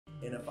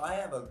And if I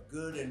have a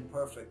good and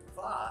perfect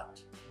thought,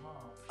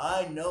 Wow.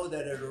 I know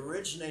that it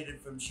originated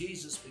from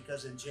Jesus,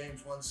 because in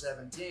James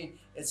 1:17,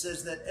 it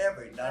says that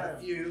every, not a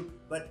few,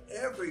 but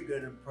every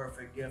good and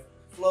perfect gift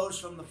flows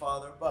from the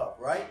Father above,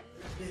 right?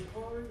 The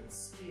Holy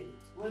Spirit,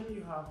 when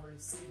you have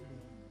received Him,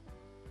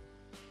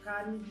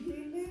 can He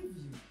leave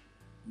you?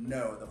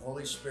 No, the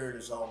Holy Spirit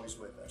is always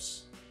with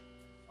us.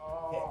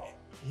 Oh.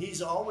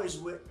 He's always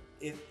with,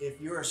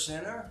 if you're a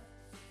sinner,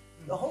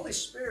 the Holy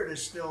Spirit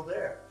is still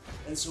there.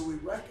 And so we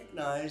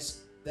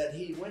recognize that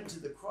He went to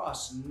the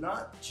cross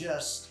not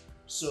just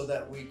so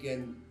that we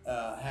can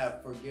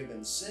have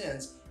forgiven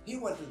sins. He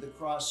went to the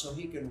cross so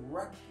He can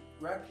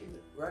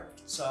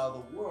reconcile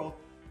the world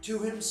to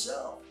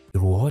Himself.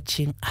 You're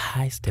watching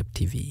High Step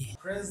TV.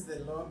 Praise the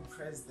Lord,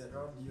 praise the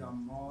Lord. You are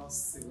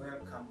most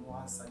welcome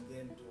once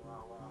again to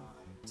our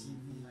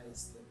TV, High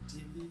Step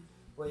TV,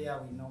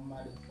 where we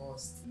normally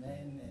post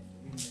men and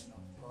women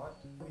of God.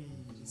 We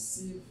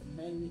receive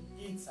many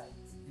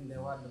insights in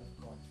the Word of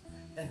God.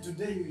 And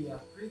today we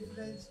are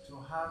privileged to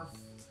have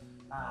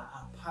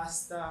a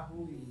pastor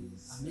who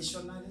is a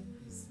missionary.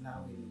 He's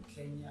now in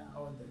Kenya,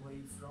 all the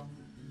way from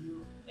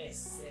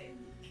USA.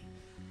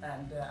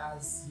 And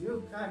as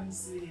you can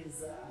see,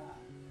 he's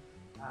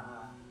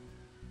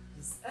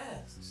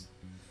aged.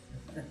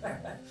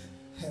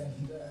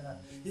 And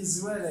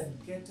he's well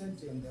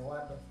educated in the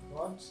Word of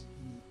God.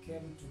 He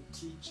came to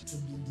teach, to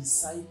be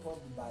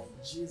discipled by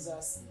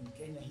Jesus in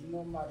Kenya. He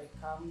normally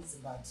comes,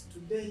 but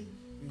today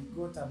we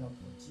got an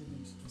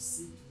opportunity to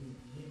sit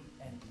with him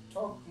and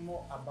talk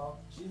more about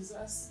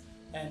Jesus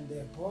and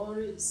the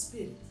Holy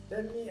Spirit.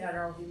 Let me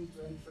allow him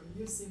to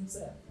introduce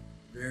himself.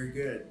 Very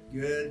good.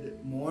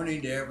 Good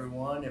morning to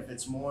everyone. If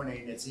it's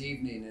morning, it's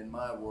evening in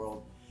my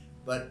world.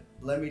 But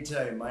let me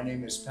tell you, my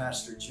name is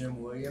Pastor Jim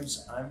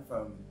Williams. I'm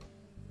from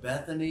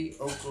Bethany,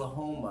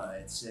 Oklahoma.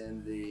 It's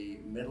in the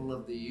middle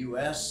of the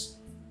U.S.,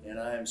 and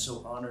I am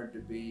so honored to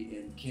be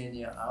in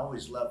Kenya. I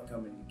always love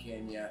coming to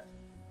Kenya.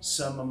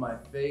 Some of my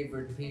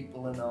favorite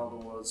people in all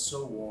the world,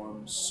 so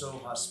warm, so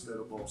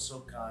hospitable,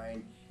 so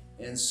kind,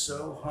 and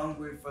so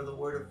hungry for the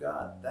Word of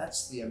God.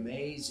 That's the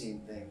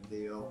amazing thing,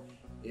 Theo,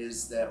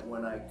 is that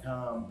when I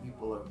come,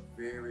 people are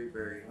very,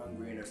 very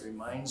hungry, and it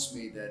reminds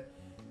me that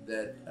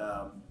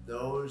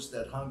those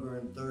that hunger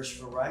and thirst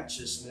for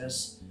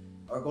righteousness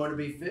are going to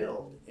be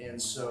filled.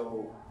 And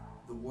so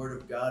the Word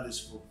of God is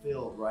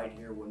fulfilled right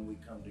here when we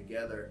come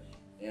together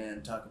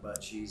and talk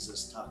about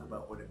Jesus, talk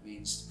about what it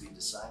means to be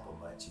discipled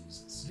by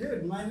Jesus.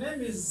 Good. My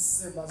name is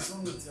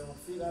Sebazungu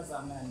Theophilas.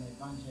 I'm an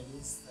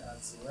evangelist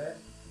as well.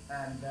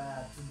 And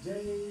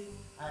today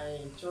I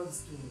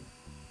chose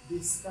to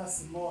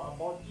discuss more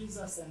about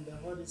Jesus and the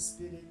Holy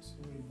Spirit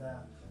with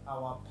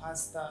our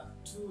pastor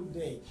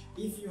today.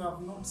 If you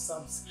have not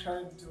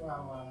subscribed to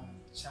our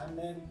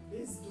channel,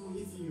 please do,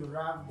 if you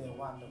love the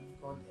Word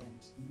of God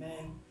and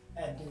men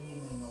and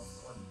women of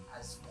God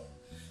as well.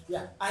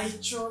 Yeah, I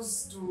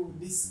chose to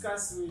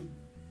discuss with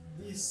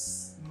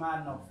this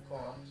man of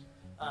God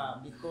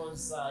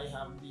because I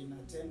have been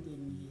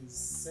attending his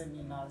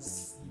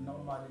seminars. He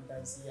normally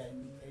does here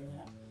in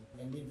Kenya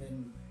and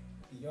even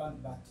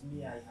beyond, but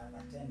me, I have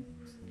attended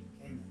in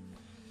Kenya.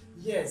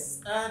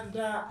 Yes, and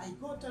I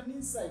got an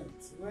insight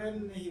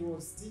when he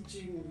was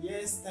teaching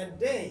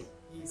yesterday.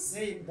 He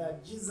said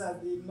that Jesus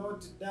did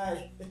not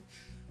die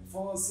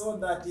so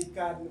that he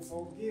can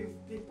forgive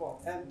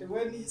people. And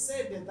when he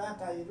said that,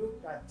 I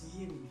looked at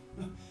him.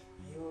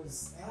 He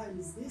was,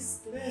 is this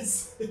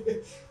place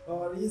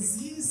or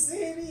is he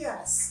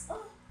serious?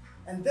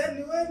 And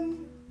then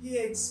when he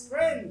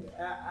explained,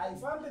 I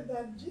found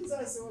that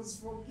Jesus was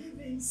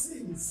forgiving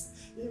sins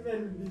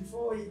even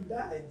before he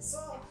died.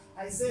 So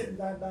I said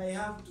that I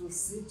have to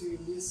sit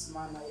with this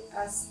man. I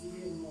asked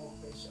him more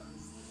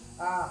questions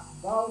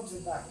about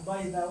that.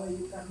 By the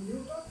way, can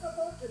you talk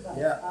about that?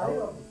 Yeah,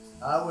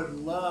 I would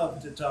love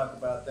to talk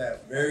about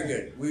that. Very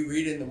good. We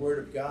read in the Word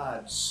of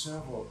God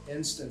several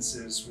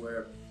instances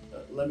where,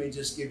 let me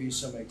just give you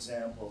some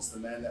examples. The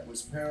man that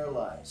was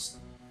paralyzed,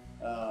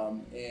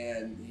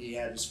 and he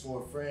had his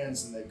 4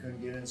 friends and they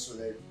couldn't get in, so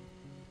they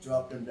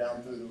dropped him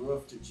down through the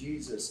roof to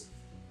Jesus.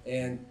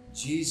 And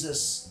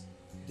Jesus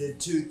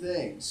did 2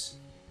 things.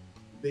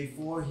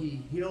 Before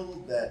he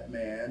healed that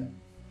man,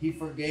 he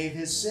forgave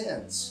his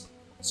sins.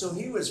 So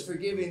he was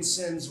forgiving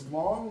sins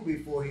long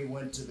before he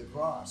went to the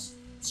cross.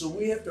 So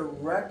we have to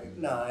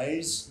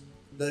recognize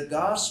the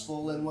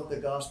gospel and what the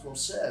gospel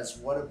says.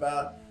 What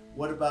about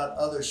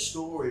other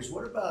stories?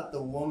 What about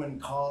the woman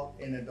caught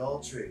in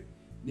adultery?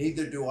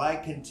 Neither do I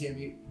condemn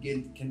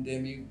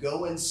you.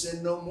 Go and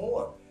sin no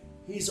more.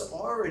 He's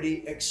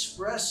already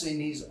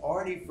expressing, he's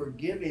already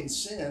forgiving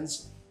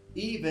sins,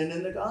 even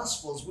in the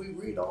Gospels. We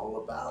read all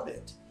about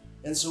it.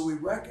 And so we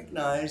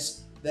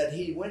recognize that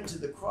he went to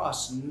the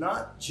cross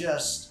not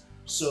just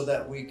so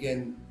that we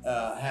can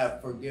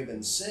have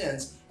forgiven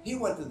sins. He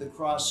went to the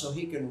cross so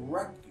he can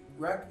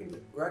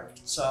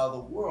reconcile the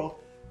world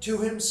to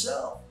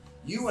himself.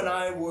 You and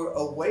I were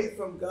away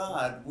from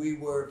God. We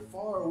were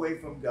far away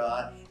from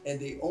God. And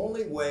the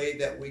only way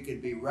that we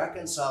could be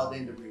reconciled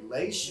into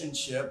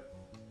relationship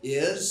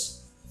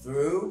is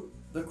Through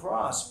the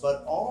cross.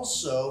 But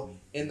also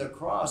in the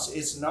cross,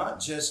 it's not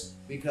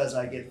just because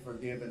I get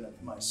forgiven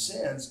of my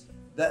sins.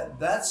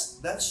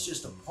 That's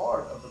just a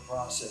part of the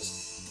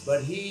process.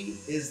 But he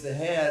is the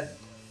head,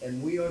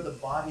 and we are the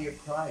body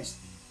of Christ.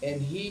 And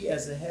he,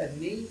 as the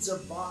head, needs a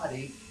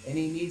body, and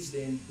he needs to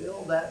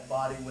infill that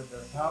body with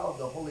the power of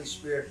the Holy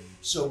Spirit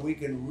so we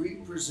can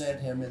represent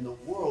him in the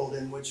world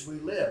in which we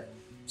live.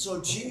 So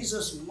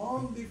Jesus,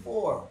 long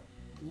before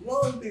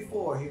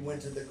he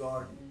went to the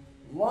garden,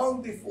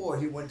 long before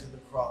he went to the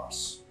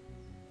cross,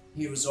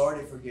 he was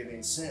already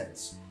forgiving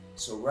sins.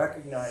 So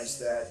recognize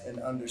that and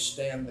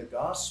understand the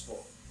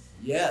gospel.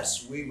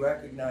 Yes, we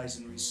recognize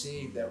and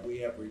receive that we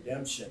have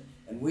redemption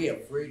and we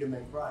have freedom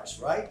in Christ,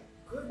 right?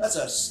 Good.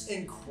 That's an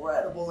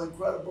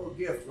incredible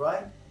gift,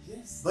 right?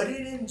 Yes. But he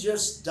didn't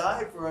just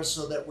die for us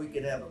so that we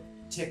could have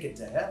a ticket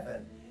to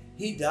heaven.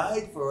 He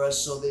died for us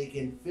so that he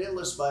can fill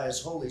us by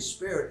his Holy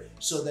Spirit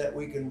so that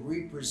we can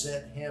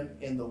represent him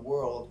in the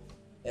world.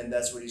 And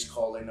that's what he's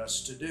calling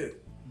us to do.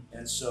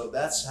 And so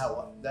that's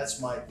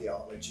my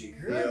theology.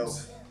 Good.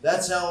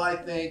 That's how I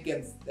think,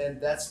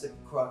 and that's the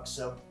crux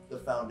of the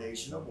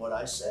foundation of what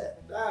I said.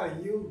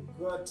 You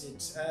got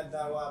it. And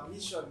our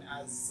mission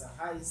as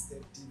High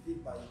Step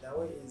TV, by the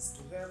way, is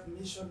to help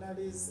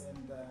missionaries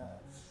and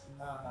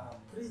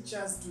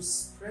preachers to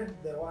spread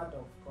the word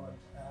of God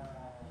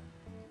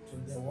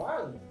to the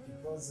world.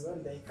 Because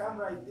when they come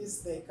like this,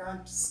 they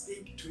can't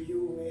speak to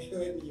you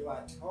when you're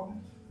at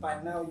home,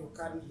 but now you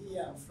can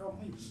hear from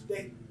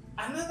him.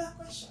 Another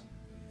question.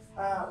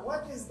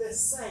 What is the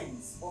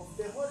signs of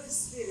the Holy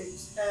Spirit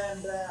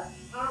and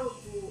how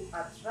to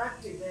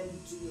attract them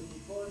to you?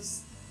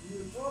 Because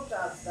you taught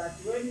us that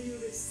when you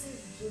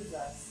receive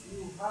Jesus,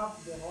 you have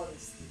the Holy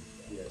Spirit.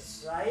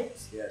 Yes. Right?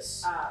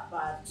 Yes.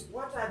 But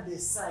what are the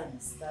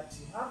signs that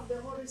you have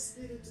the Holy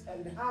Spirit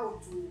and how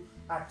to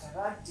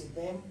attract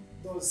them,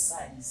 those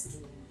signs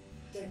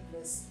to take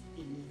place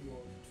in you?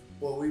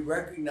 Well, we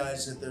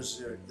recognize that there's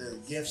the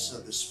gifts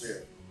of the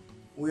Spirit.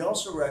 We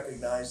also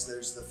recognize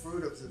there's the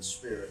fruit of the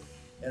Spirit.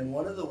 And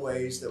one of the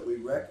ways that we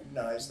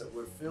recognize that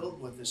we're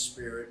filled with the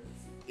Spirit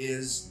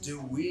is,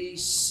 do we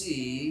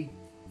see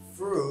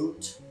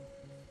fruit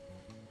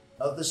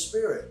of the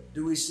Spirit?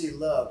 Do we see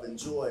love and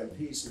joy and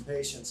peace and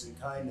patience and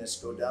kindness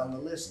go down the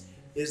list?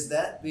 Is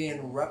that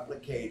being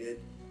replicated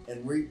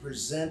and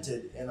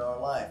represented in our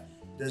life?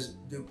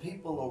 Do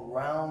people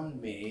around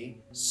me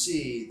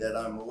see that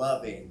I'm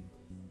loving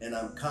and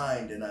I'm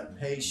kind and I'm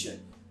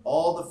patient?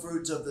 All the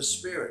fruits of the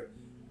Spirit.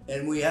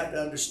 And we have to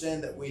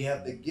understand that we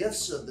have the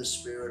gifts of the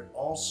Spirit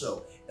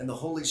also. And the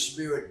Holy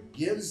Spirit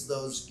gives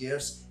those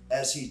gifts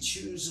as he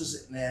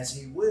chooses and as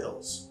he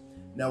wills.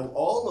 Now,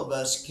 all of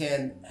us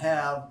can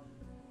have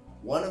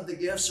one of the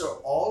gifts or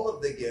all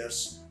of the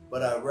gifts,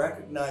 but I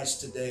recognize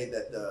today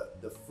that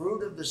the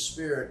fruit of the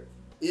Spirit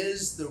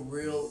is the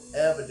real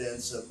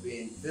evidence of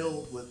being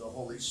filled with the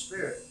Holy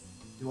Spirit.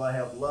 Do I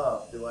have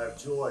love? Do I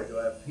have joy? Do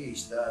I have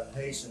peace? Do I have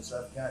patience? Do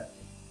I have kindness?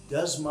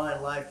 Does my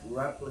life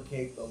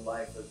replicate the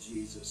life of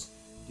Jesus?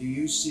 Do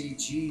you see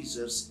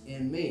Jesus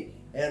in me?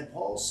 And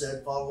Paul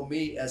said, follow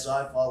me as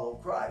I follow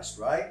Christ,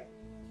 right?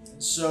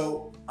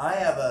 So I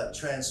have a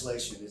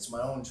translation. It's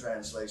my own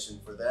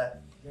translation for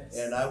that. Yes.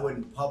 And I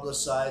wouldn't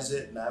publicize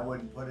it and I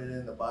wouldn't put it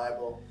in the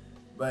Bible,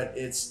 but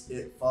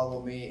it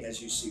follow me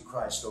as you see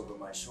Christ over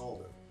my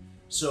shoulder.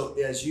 So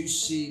as you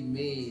see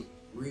me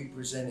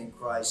representing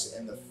Christ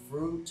and the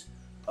fruit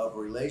of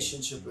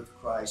relationship with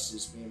Christ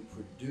is being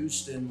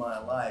produced in my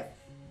life,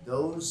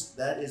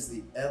 that is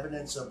the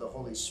evidence of the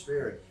Holy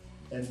Spirit.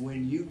 And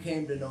when you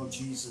came to know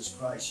Jesus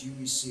Christ, you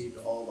received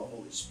all the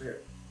Holy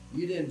Spirit.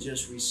 You didn't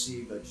just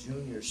receive a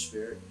junior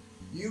spirit,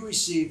 you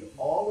received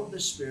all of the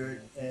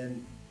Spirit.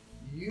 And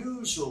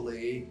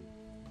usually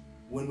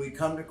when we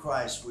come to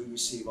Christ, we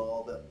receive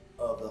all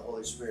of the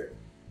Holy Spirit,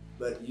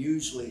 but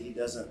usually he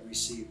doesn't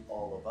receive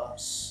all of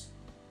us.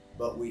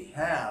 But we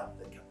have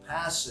the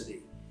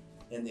capacity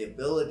and the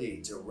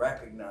ability to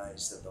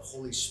recognize that the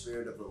Holy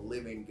Spirit of the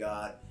living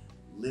God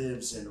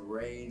lives and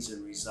reigns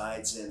and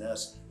resides in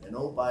us. And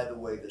oh, by the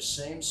way, the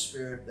same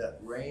Spirit that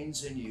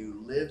reigns in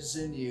you, lives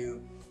in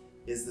you,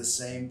 is the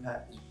same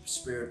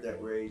Spirit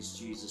that raised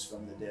Jesus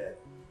from the dead.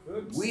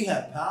 Good. We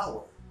have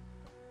power.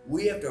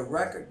 We have to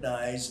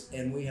recognize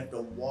and we have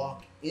to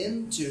walk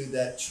into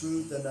that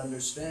truth and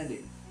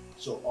understanding.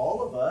 So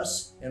all of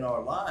us in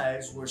our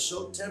lives, we're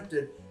so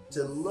tempted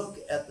to look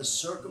at the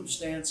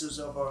circumstances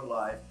of our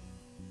life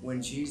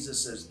when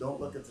Jesus says, don't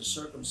look at the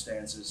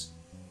circumstances.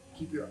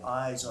 Keep your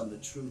eyes on the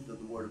truth of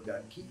the Word of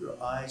God. Keep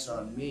your eyes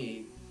on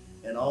me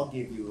and I'll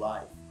give you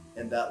life,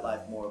 and that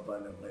life more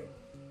abundantly.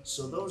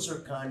 So those are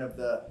kind of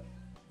the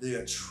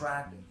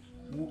attractive.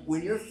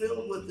 When you're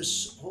filled with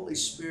the Holy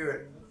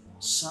Spirit,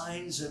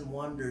 signs and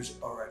wonders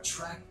are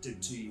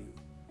attracted to you,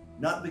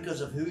 not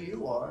because of who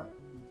you are,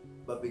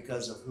 but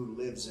because of who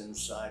lives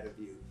inside of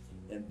you.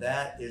 And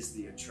that is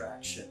the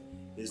attraction,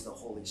 is the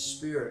Holy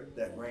Spirit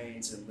that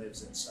reigns and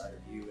lives inside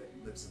of you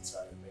and lives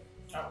inside of me.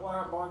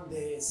 What about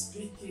the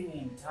speaking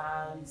in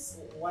tongues?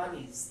 What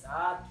is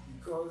that?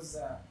 Because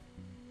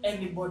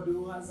Anybody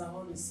who has the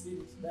Holy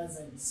Spirit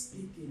doesn't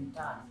speak in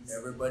tongues.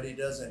 Everybody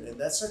doesn't. And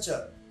that's such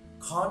a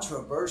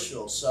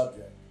controversial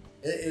subject.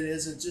 It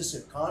isn't just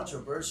a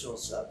controversial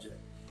subject.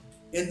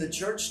 In the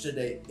church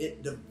today,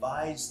 it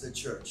divides the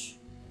church.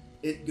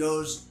 It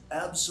goes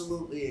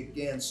absolutely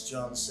against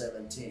John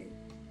 17,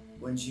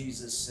 when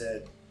Jesus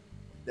said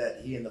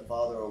that he and the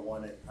Father are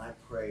one, and I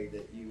pray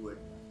that you would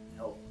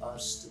help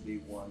us to be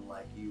one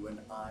like you and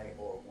I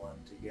are one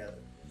together.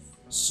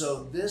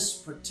 So this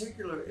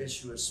particular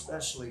issue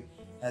especially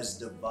has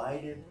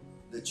divided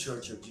the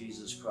Church of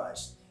Jesus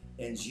Christ.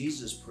 And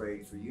Jesus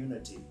prayed for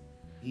unity.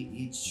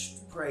 He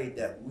prayed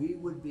that we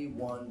would be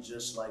one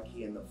just like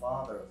he and the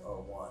Father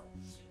are one.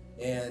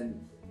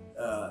 And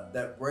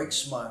that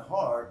breaks my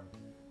heart,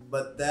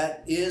 but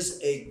that is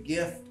a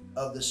gift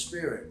of the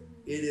Spirit.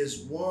 It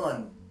is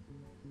one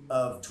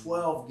of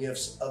 12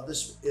 gifts of the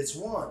Spirit. It's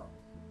one.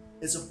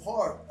 It's a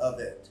part of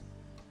it.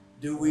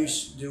 Do we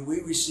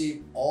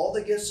receive all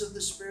the gifts of the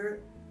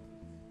Spirit?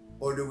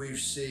 Or do we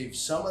receive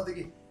some of the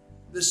gifts?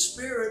 The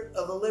Spirit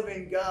of the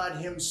living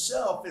God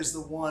himself is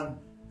the one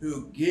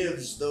who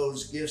gives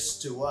those gifts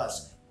to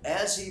us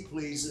as he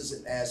pleases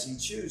and as he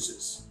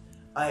chooses.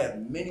 I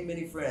have many,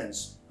 many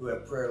friends who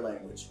have prayer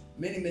language,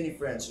 many, many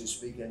friends who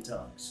speak in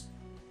tongues.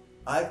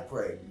 I've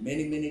prayed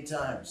many, many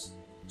times,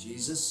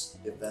 Jesus,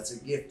 if that's a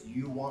gift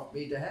you want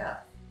me to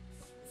have,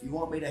 if you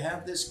want me to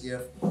have this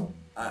gift,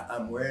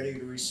 I'm ready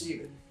to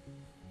receive it.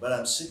 But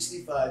I'm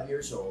 65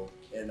 years old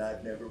and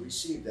I've never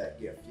received that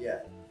gift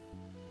yet.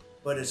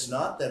 But it's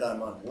not that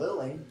I'm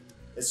unwilling.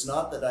 It's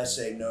not that I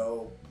say,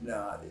 no,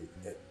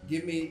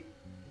 give me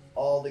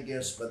all the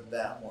gifts but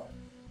that one.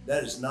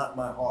 That is not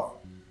my heart.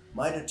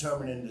 My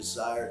determined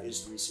desire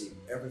is to receive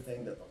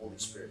everything that the Holy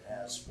Spirit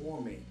has for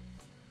me.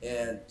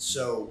 And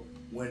so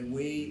when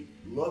we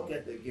look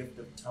at the gift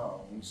of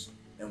tongues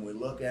and we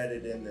look at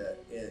it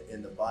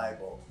in the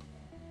Bible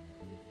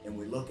and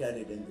we look at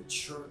it in the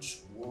church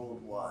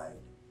worldwide,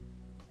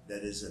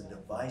 that is a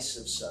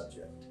divisive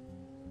subject.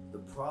 The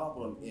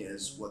problem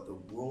is what the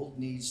world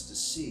needs to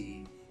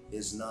see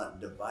is not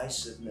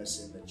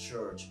divisiveness in the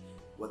church.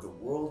 What the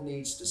world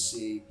needs to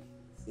see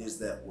is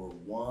that we're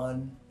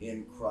one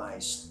in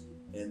Christ,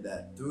 and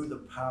that through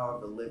the power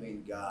of the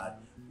living God,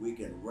 we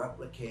can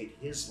replicate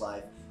his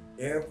life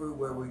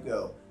everywhere we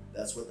go.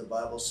 That's what the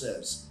Bible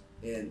says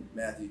in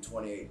Matthew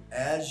 28.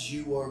 As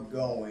you are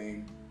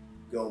going,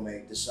 go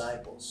make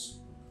disciples.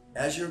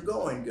 As you're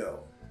going, go.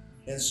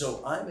 And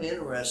so I'm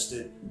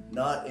interested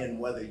not in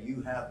whether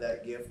you have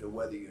that gift or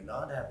whether you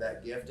not have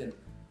that gift, and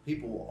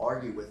people will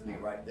argue with me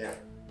right there.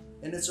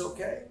 And it's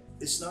okay.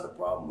 It's not a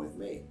problem with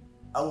me.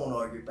 I won't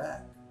argue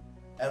back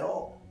at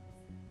all,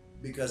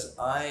 because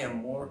I am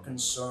more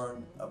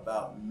concerned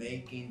about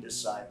making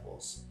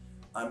disciples.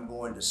 I'm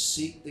going to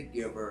seek the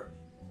giver,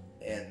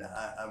 and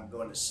I'm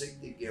going to seek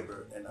the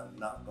giver, and I'm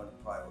not going to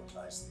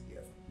prioritize the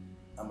gift.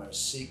 I'm going to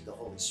seek the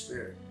Holy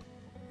Spirit.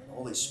 And the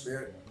Holy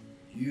Spirit,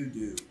 you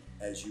do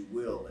as you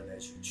will and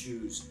as you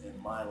choose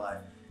in my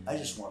life. I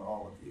just want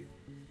all of you,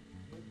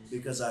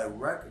 because I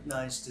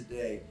recognize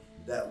today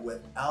that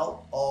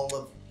without all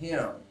of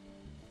him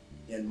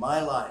in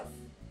my life,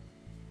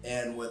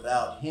 and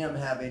without him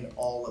having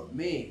all of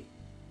me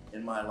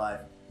in my life,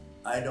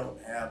 I don't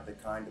have the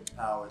kind of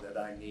power that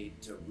I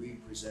need to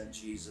represent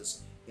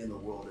Jesus in the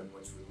world in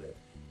which we live.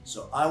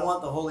 So I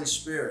want the Holy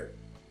Spirit,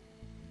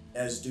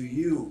 as do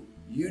you.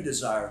 You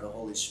desire the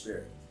Holy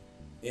Spirit.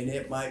 And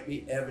it might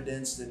be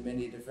evidenced in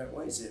many different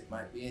ways. It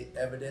might be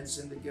evidenced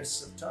in the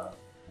gifts of tongue.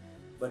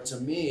 But to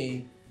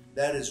me,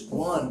 that is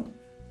one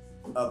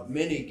of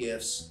many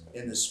gifts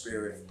in the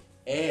Spirit.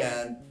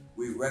 And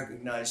we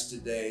recognize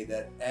today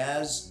that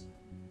as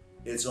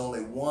it's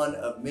only one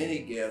of many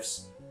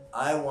gifts,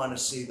 I want to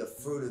see the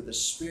fruit of the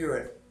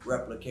Spirit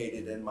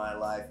replicated in my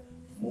life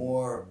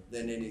more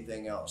than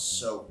anything else.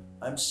 So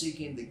I'm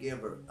seeking the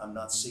giver. I'm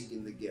not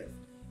seeking the gift.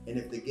 And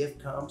if the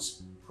gift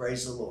comes,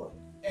 praise the Lord.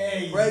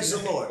 Amen. Praise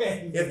the Lord.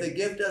 If the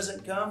gift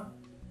doesn't come,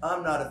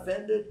 I'm not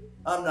offended.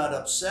 I'm not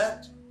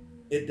upset.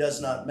 It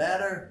does not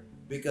matter,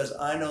 because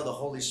I know the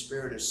Holy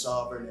Spirit is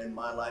sovereign in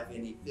my life,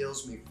 and he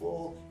fills me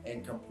full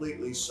and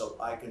completely so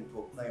I can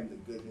proclaim the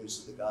good news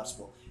of the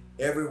gospel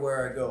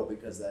everywhere I go,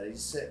 because that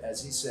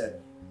as he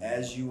said,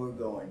 as you are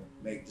going,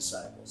 make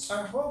disciples.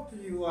 I hope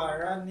you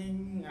are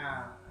running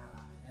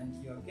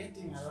and you're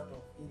getting a lot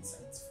of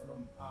insights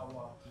from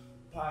our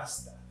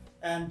pastor.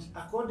 And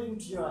according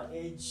to your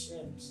age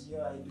and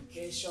your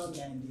education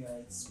and your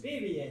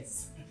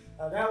experience,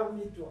 allow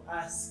me to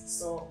ask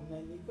so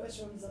many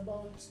questions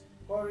about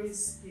Holy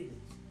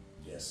Spirit.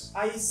 Yes.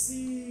 I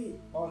see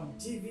on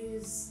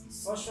TVs,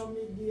 social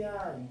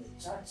media, in the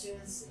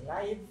churches,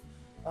 live,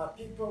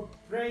 people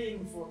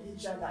praying for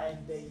each other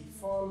and they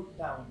fall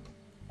down.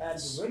 And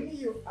when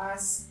you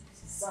ask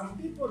some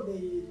people,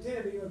 they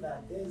tell you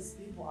that these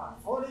people are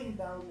falling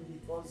down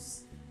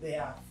because they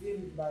are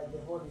filled by the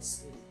Holy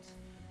Spirit.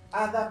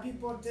 Other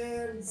people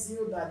tells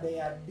you that they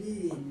are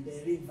being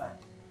delivered.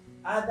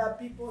 Other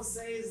people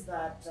says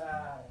that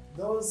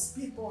those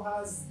people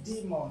has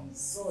demons,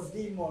 so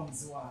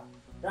demons were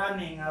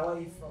running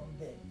away from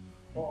them.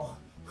 or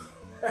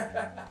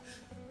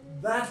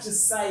that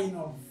sign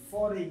of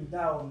falling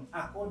down,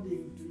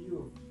 according to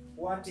you,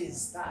 what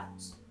is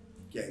that?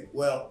 Okay,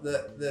 well,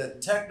 the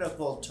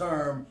technical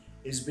term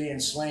is being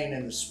slain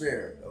in the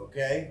spirit,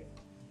 okay?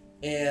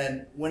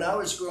 And when I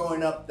was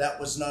growing up, that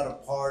was not a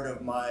part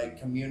of my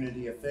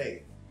community of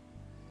faith.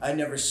 I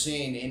never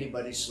seen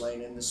anybody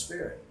slain in the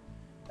spirit.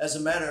 As a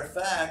matter of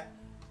fact,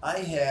 I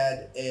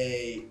had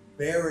a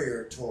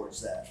barrier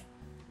towards that.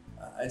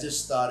 I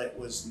just thought it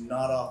was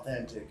not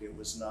authentic. It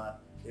was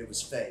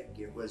fake.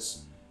 It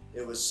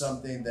was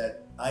something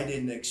that I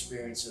didn't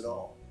experience at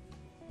all.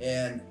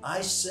 And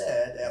I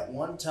said at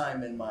one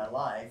time in my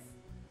life,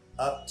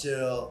 up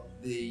till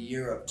the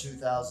year of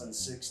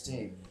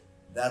 2016,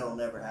 that'll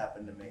never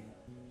happen to me.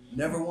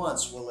 Never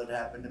once will it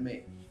happen to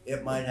me.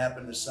 It might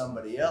happen to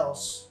somebody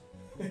else,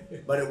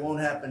 but it won't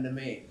happen to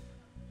me.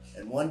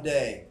 And one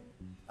day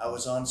I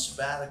was on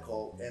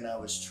sabbatical and I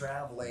was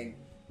traveling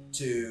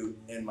to,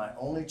 and my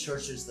only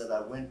churches that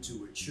I went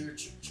to were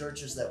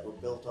churches that were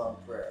built on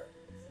prayer.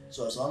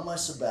 So I was on my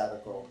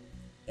sabbatical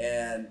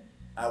and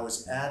I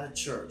was at a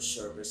church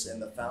service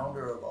and the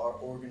founder of our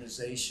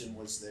organization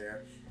was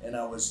there, and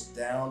I was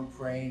down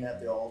praying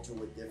at the altar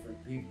with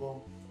different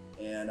people,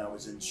 and I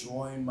was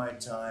enjoying my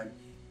time.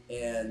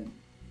 And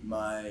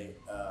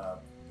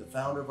the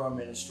founder of our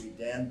ministry,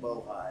 Dan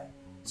Bohai,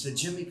 said,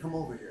 "Jimmy, come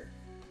over here."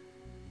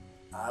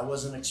 I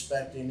wasn't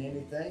expecting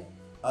anything.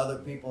 Other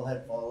people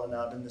had fallen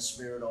out in the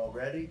spirit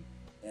already,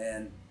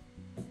 and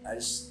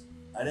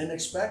I didn't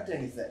expect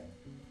anything.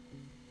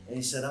 And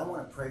he said, "I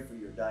want to pray for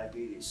your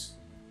diabetes."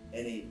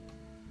 And he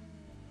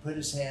put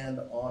his hand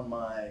on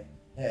my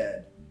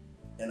head,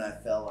 and I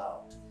fell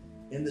out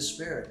in the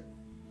spirit.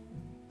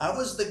 I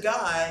was the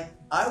guy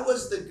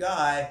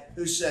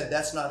who said,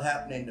 "That's not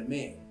happening to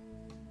me.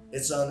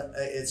 It's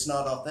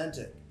not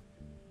authentic."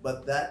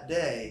 But that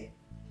day,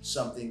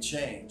 something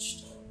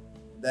changed.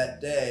 That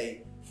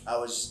day, I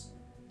was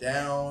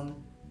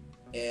down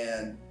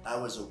and I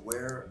was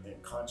aware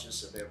and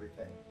conscious of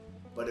everything.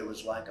 But it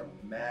was like a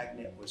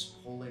magnet was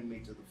pulling me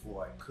to the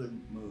floor. I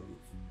couldn't move.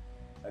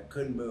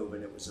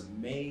 And it was an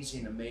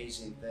amazing,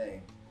 amazing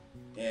thing.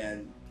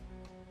 And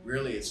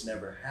really, it's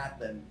never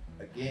happened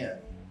again.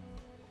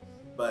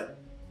 But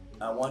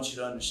I want you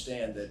to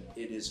understand that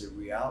it is a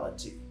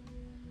reality.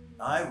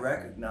 I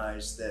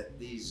recognize that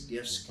these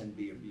gifts can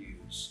be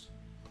abused.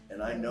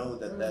 And I know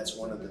that that's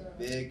one of the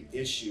big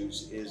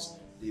issues, is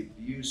the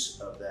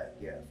abuse of that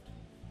gift.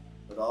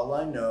 But all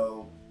I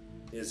know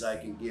is I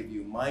can give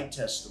you my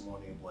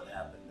testimony of what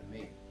happened to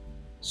me.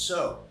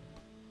 So,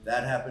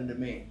 that happened to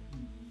me.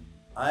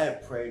 I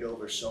have prayed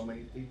over so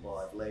many people.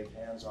 I've laid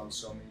hands on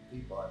so many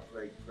people. I've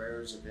prayed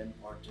prayers of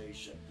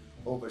impartation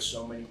over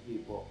so many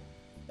people.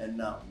 And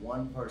not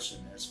one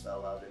person has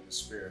fell out in the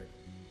spirit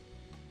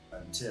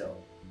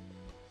until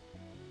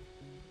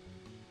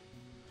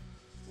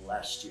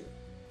last year.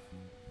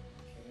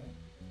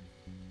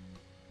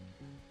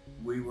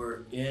 We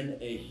were in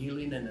a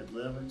healing and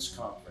deliverance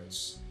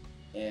conference,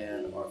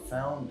 and our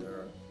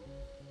founder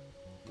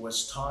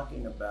was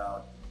talking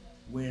about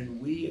when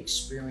we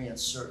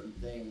experience certain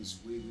things,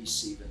 we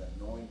receive an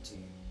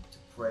anointing to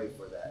pray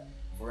for that.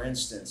 For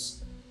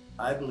instance,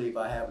 I believe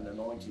I have an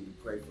anointing to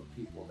pray for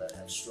people that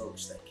have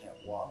strokes, that can't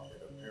walk,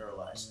 that are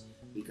paralyzed,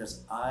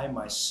 because I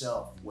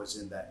myself was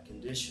in that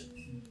condition.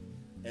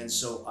 And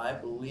so I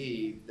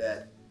believe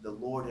that the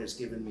Lord has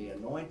given me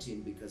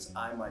anointing because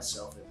I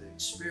myself have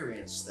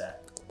experienced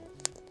that.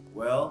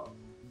 Well,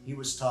 he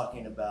was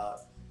talking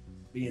about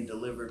being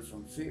delivered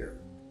from fear.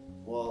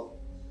 Well,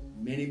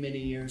 many, many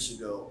years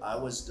ago, I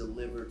was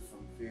delivered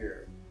from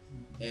fear,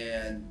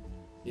 and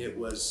it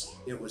was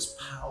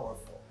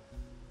powerful,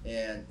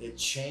 and it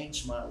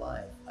changed my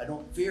life. I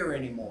don't fear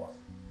anymore.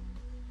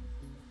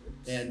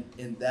 And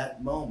in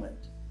that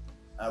moment,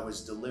 I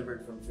was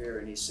delivered from fear,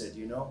 and he said,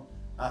 "You know,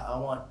 I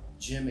want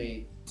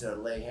Jimmy to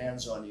lay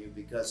hands on you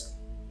because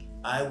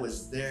I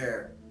was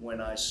there when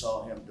I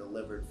saw him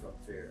delivered from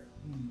fear."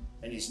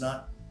 And he's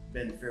not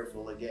been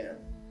fearful again,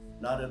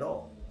 not at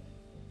all.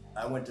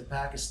 I went to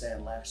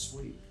Pakistan last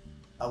week.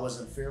 I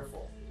wasn't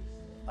fearful.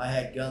 I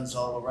had guns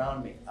all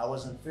around me. I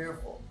wasn't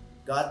fearful.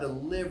 God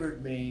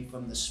delivered me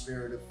from the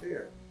spirit of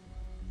fear.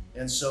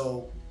 And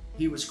so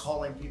he was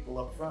calling people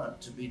up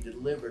front to be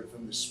delivered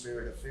from the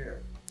spirit of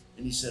fear.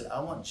 And he said, "I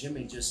want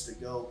Jimmy just to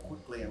go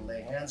quickly and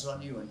lay hands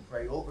on you and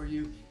pray over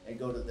you and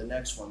go to the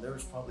next one." There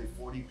was probably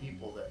 40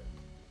 people there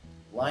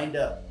lined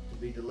up to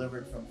be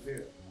delivered from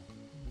fear.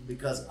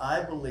 Because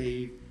I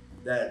believe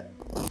that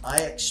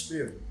I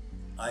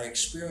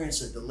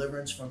experience a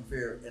deliverance from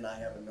fear, and I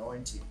have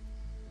anointing.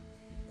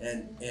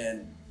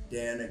 And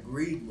Dan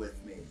agreed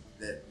with me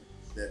that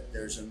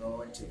there's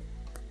anointing.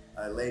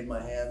 I laid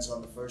my hands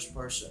on the first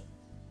person,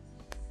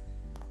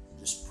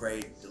 just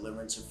prayed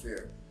deliverance of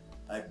fear.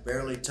 I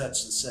barely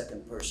touched the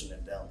second person,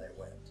 and down they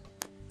went.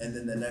 And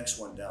then the next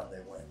one, down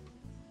they went.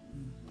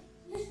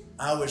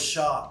 I was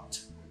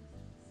shocked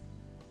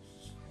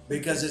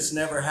because it's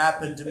never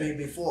happened to me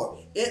before.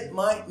 It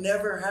might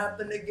never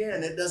happen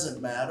again. It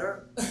doesn't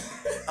matter.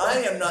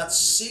 I am not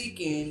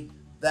seeking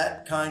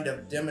that kind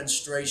of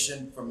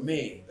demonstration from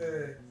me.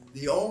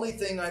 The only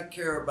thing I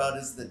care about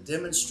is the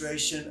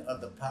demonstration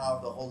of the power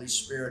of the Holy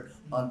Spirit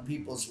on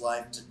people's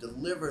life to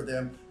deliver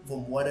them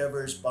from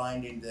whatever is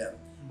binding them.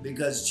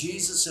 Because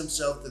Jesus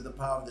himself, through the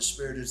power of the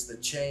Spirit, is the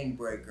chain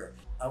breaker.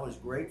 I was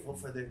grateful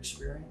for the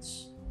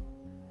experience,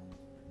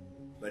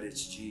 but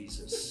it's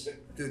Jesus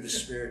through the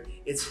Spirit.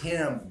 It's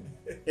him.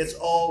 It's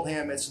all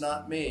him. It's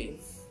not me.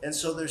 And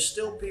so there's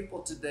still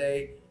people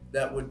today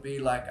that would be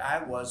like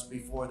I was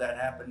before that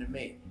happened to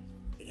me.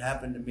 It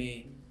happened to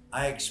me.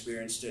 I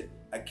experienced it.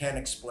 I can't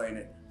explain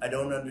it. I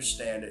don't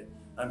understand it.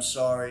 I'm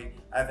sorry.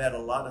 I've had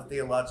a lot of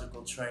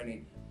theological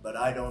training, but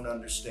I don't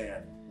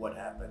understand what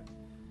happened.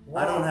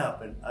 Wow.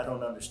 I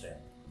don't understand.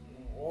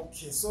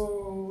 Okay,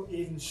 so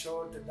in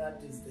short,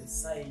 that is the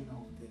sign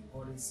of the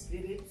Holy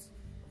Spirit.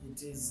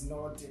 It is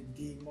not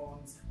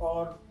demons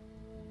or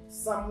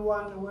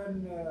someone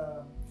when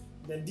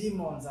the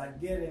demons are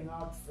getting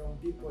out from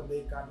people,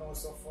 they can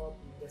also fall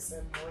in the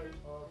same way.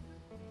 Or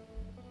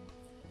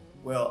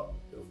well,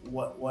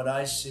 what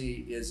I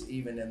see is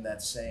even in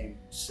that same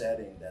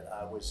setting that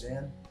I was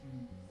in,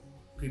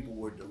 people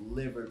were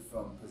delivered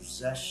from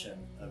possession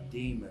of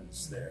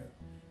demons there.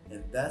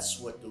 And that's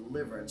what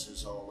deliverance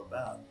is all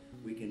about.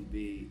 We can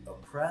be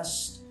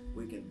oppressed,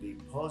 we can be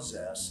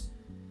possessed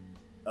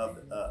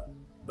of,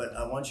 but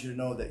I want you to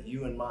know that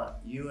you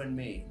and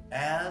me,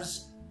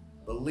 as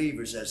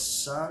believers, as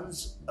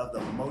sons of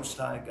the Most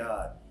High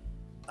God,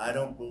 I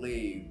don't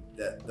believe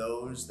that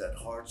those that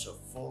hearts are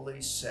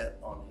fully set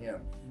on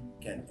him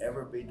can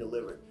ever be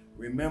delivered.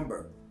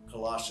 Remember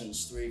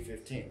Colossians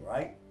 3:15,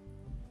 right?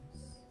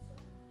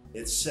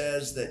 It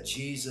says that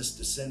Jesus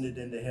descended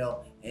into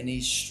hell and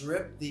he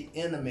stripped the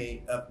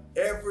enemy of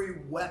every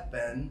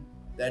weapon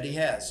that he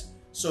has.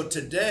 So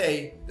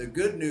today, the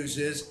good news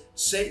is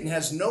Satan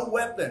has no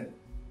weapon.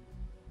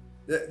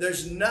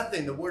 There's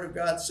nothing. The Word of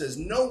God says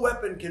no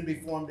weapon can be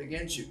formed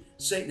against you.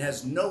 Satan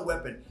has no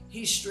weapon.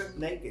 He's stripped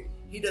naked.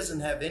 He doesn't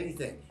have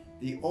anything.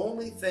 The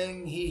only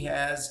thing he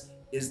has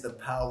is the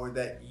power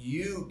that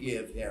you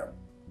give him.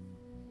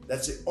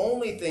 That's the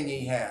only thing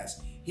he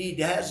has. He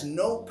has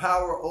no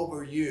power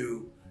over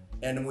you,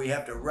 and we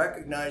have to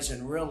recognize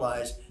and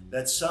realize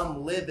that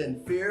some live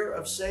in fear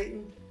of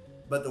Satan,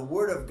 but the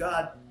Word of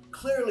God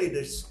clearly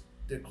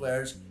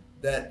declares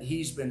that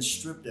he's been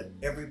stripped of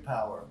every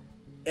power,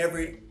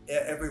 every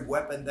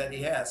weapon that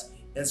he has.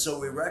 And so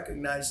we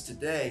recognize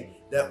today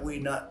that we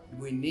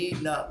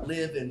need not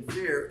live in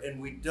fear,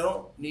 and we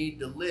don't need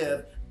to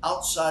live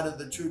outside of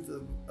the truth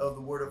of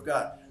the Word of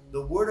God.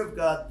 The Word of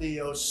God,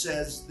 Theo,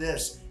 says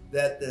this,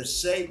 that the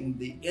Satan,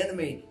 the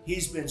enemy,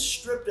 he's been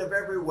stripped of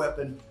every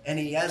weapon and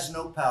he has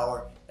no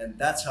power, and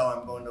that's how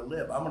I'm going to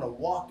live. I'm going to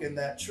walk in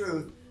that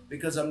truth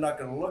because I'm not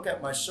going to look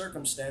at my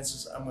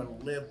circumstances. I'm going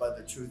to live by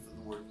the truth of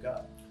the Word of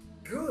God.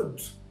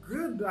 good.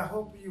 I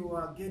hope you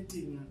are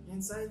getting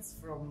insights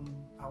from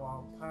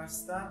our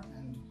pastor,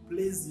 and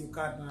please you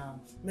can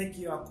make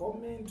your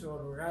comment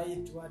or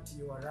write what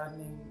you are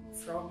learning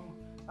from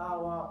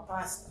our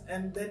pastor.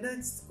 And the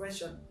next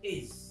question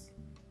is,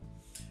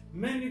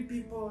 many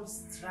people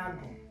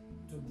struggle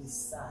to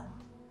discern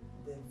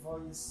the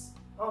voice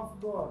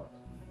of God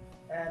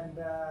and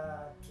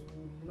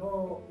to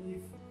know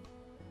if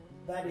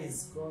that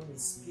is God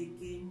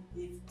speaking,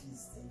 if it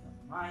is their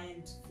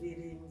mind,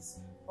 feelings,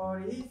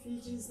 or if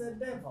it is the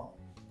devil.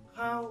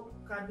 How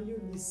can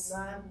you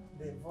discern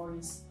the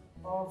voice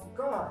of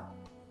God?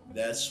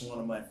 That's one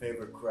of my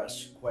favorite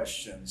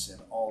questions in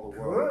all the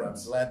world.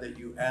 I'm glad that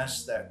you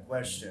asked that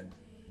question.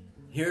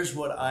 Here's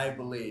what I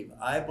believe.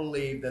 I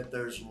believe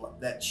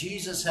that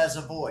Jesus has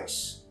a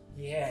voice.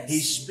 Yes. He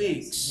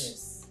speaks.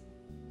 Yes.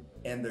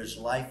 And there's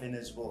life in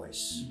his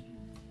voice.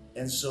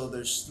 And so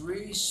there's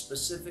three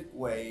specific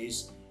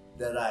ways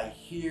that I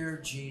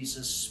hear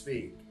Jesus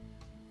speak.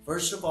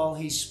 First of all,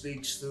 he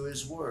speaks through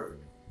his word.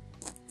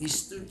 He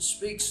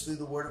speaks through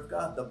the Word of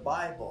God, the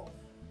Bible.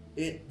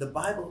 The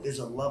Bible is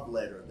a love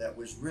letter that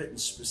was written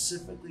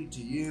specifically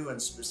to you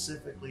and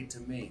specifically to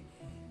me.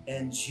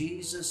 And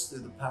Jesus,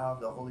 through the power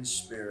of the Holy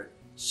Spirit,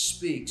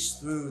 speaks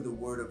through the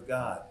Word of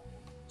God.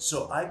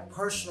 So I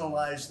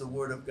personalize the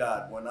Word of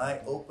God. When I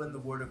open the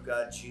Word of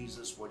God,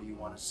 Jesus, what do you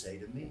want to say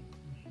to me?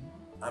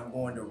 I'm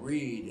going to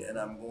read and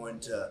I'm going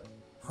to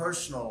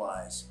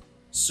personalize.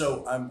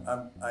 So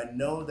I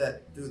know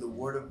that through the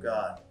Word of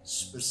God,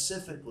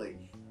 specifically,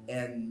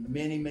 and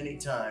many, many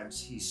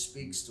times, he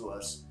speaks to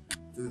us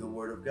through the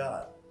Word of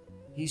God.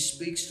 He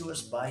speaks to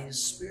us by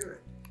his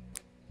Spirit.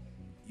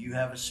 You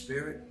have a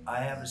spirit, I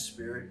have a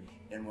spirit,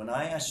 and when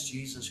I asked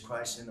Jesus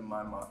Christ into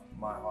my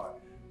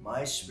heart,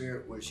 my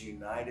spirit was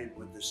united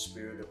with the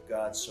Spirit of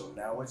God, so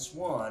now it's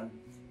one,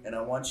 and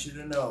I want you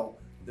to know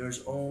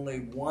there's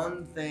only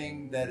one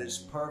thing that is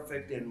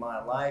perfect in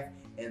my life,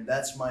 and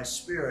that's my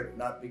spirit,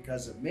 not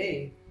because of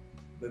me,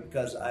 but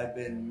because I've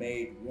been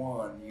made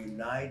one,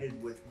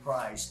 united with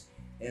Christ,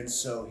 and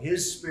so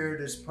his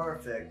spirit is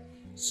perfect,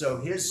 so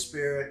his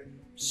spirit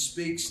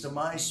speaks to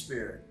my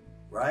spirit,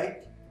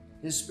 right?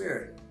 His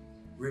spirit.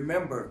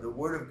 Remember, the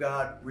Word of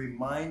God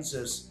reminds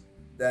us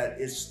that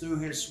it's through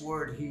his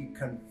word he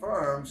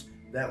confirms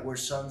that we're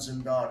sons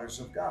and daughters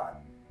of God.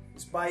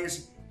 It's by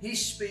he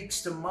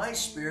speaks to my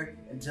spirit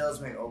and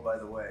tells me, oh, by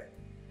the way,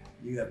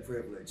 you have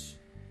privilege.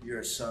 You're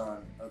a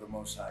son of the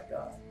Most High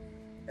God.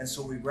 And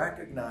so we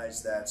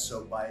recognize that.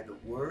 So by the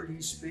word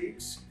he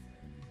speaks,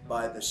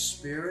 by the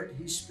spirit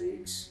he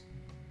speaks,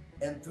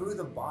 and through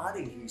the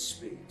body he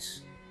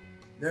speaks.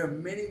 There are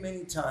many,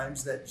 many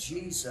times that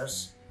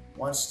Jesus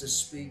wants to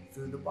speak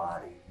through the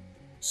body.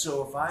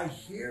 So if I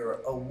hear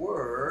a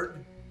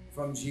word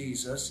from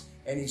Jesus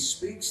and he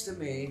speaks to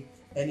me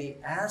and he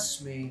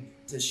asks me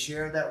to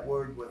share that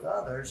word with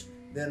others,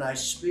 then I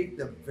speak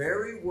the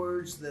very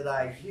words that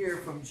I hear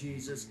from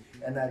Jesus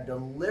and I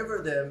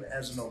deliver them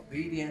as an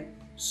obedient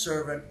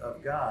servant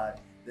of God.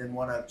 Then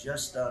what I've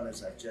just done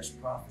is I've just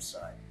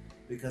prophesied,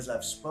 because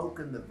I've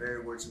spoken the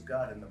very words of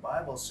God. And the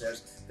Bible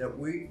says that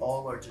we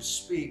all are to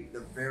speak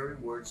the very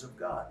words of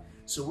God.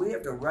 So we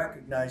have to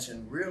recognize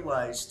and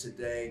realize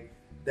today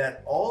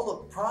that all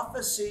of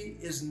prophecy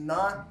is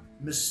not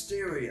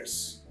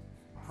mysterious.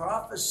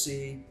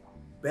 Prophecy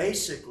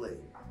basically,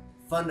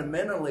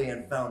 fundamentally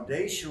and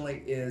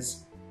foundationally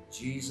is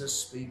Jesus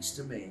speaks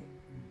to me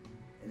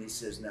and he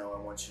says, now I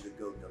want you to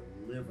go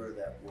deliver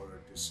that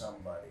word to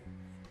somebody.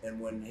 And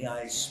when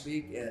I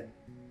speak and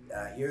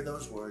I hear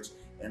those words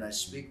and I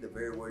speak the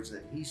very words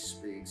that he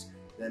speaks,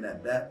 then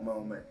at that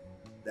moment,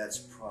 that's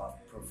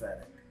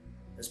prophetic.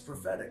 It's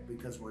prophetic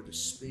because we're to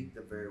speak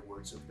the very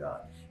words of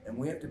God. And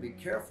we have to be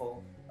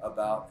careful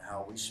about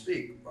how we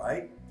speak,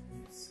 right?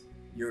 Yes.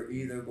 You're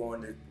either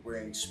going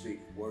to speak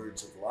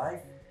words of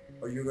life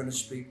or you're going to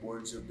speak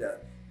words of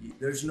death.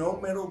 There's no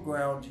middle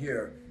ground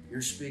here.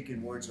 You're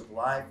speaking words of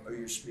life or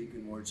you're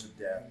speaking words of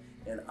death.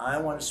 And I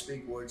want to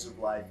speak words of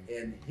life,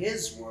 and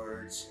his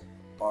words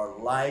are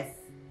life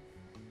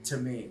to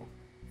me.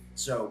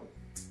 So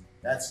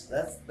that's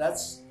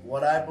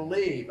what I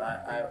believe.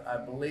 I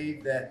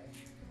believe that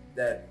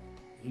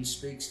he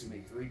speaks to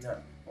me 3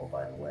 times. Oh,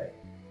 by the way,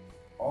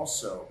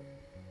 also,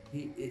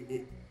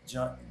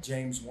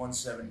 James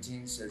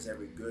 1:17 says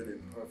every good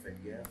and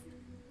perfect gift.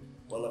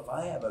 Well, if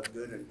I have a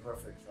good and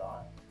perfect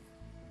thought,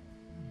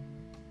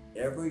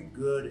 every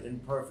good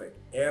and perfect,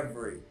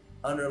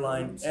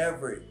 underline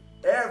every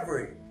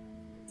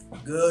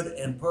good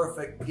and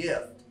perfect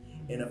gift.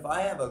 And if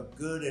I have a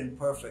good and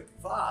perfect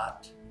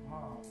thought,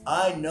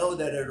 I know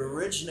that it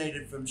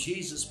originated from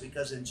Jesus,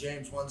 because in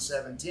James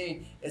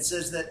 1:17, it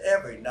says that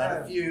every,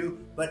 not a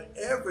few, but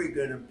every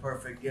good and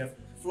perfect gift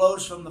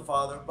flows from the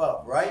Father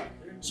above, right?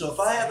 So if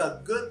I have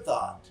a good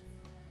thought,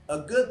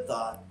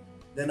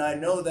 then I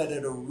know that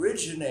it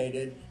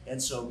originated, and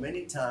so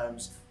many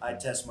times I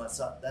test my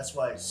thought. That's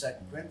why 2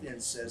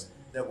 Corinthians says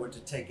that we're to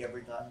take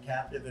every thought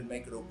captive and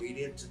make it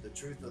obedient to the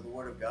truth of the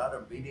Word of God,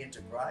 obedient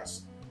to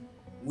Christ.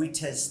 We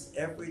test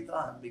every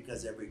thought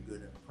because every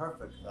good and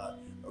perfect thought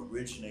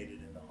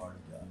originated in the heart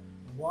of God.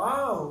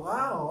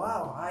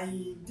 Wow.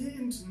 I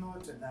didn't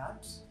note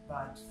that,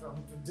 but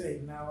from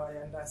today, now I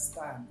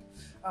understand.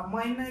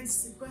 My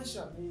next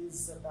question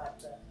is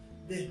that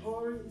the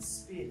Holy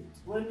Spirit,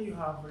 when you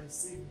have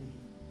received him,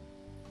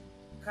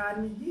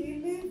 can he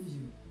leave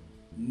you?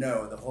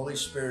 No, the Holy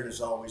Spirit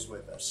is always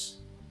with us.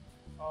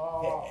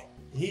 Oh.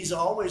 He's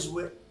always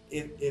with,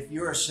 if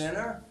you're a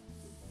sinner,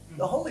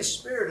 the Holy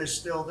Spirit is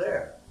still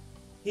there.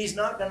 He's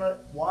not gonna,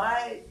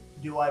 why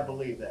do I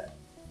believe that?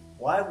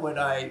 Why would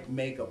I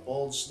make a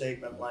bold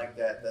statement like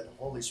that the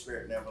Holy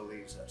Spirit never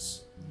leaves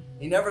us?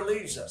 He never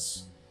leaves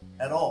us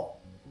at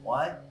all.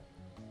 Why?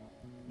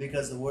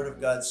 Because the Word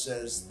of God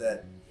says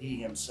that he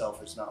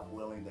himself is not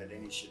willing that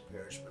any should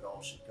perish, but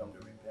all should come to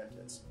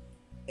repentance.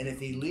 And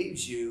if he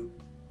leaves you,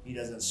 he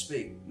doesn't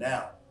speak.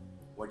 Now,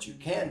 what you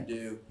can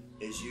do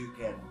is you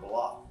can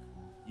block.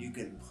 You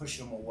can push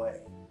him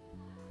away.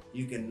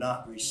 You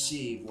cannot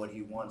receive what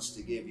he wants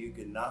to give. You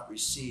cannot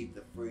receive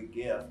the free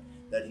gift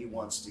that he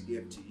wants to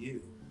give to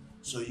you.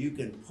 So you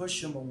can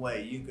push him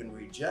away. You can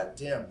reject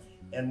him.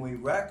 And we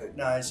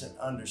recognize and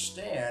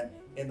understand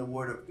in the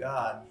Word of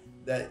God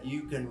that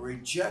you can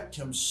reject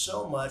him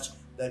so much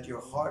that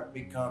your heart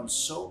becomes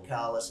so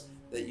callous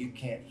that you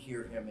can't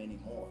hear him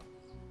anymore.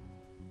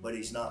 But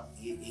he's not,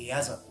 he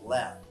hasn't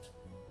left.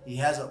 He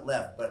hasn't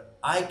left, but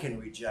I can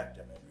reject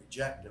him and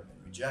reject him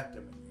and reject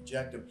him and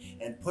reject him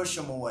and push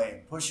him away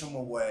and push him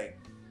away.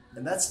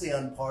 And that's the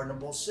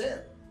unpardonable sin.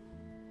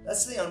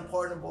 That's the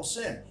unpardonable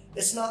sin.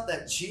 It's not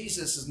that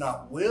Jesus is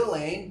not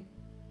willing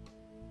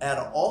at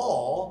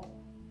all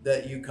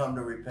that you come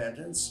to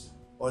repentance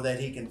or that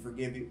he can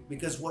forgive you,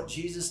 because what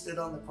Jesus did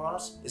on the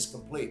cross is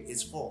complete.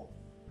 It's full.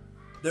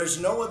 There's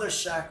no other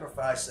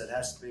sacrifice that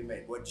has to be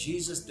made. What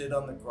Jesus did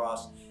on the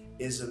cross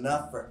is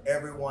enough for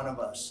every one of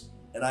us.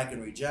 And I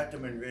can reject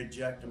him and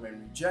reject him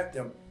and reject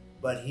him,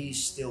 but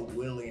he's still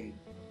willing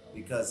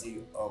because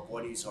of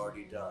what he's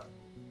already done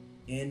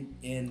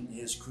in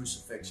his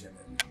crucifixion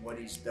and what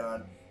he's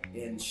done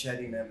in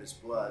shedding of his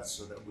blood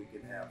so that we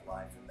can have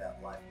life and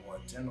that life more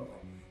abundantly.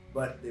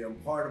 But the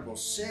unpardonable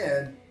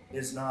sin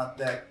is not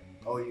that,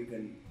 oh, you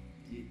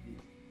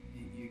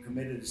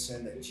committed a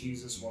sin that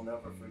Jesus will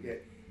never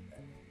forget.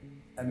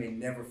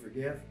 never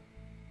forgive.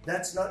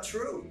 That's not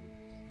true.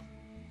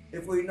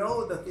 If we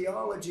know the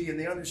theology and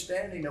the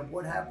understanding of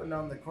what happened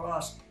on the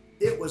cross,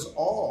 it was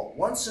all,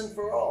 once and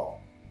for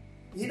all.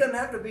 He doesn't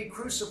have to be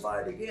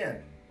crucified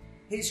again.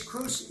 He's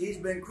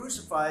been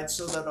crucified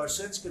so that our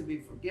sins can be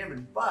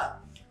forgiven,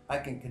 but I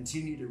can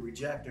continue to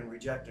reject and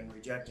reject and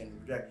reject and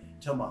reject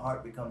until my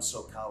heart becomes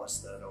so callous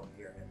that I don't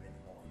hear him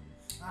anymore.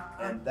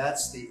 And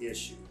that's the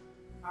issue.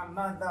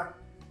 Another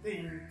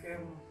thing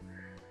came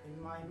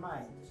in my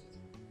mind.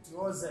 It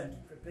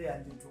wasn't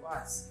prepared to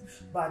us,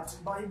 but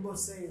Bible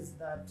says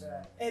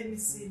that any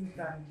sin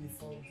can be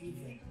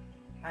forgiven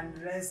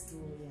unless to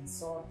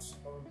insult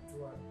or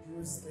to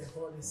abuse the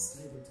Holy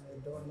Spirit. I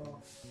don't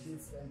know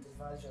different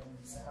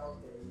versions how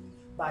they,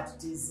 but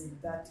it is in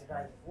that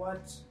right.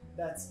 What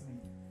that's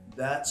mean?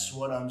 That's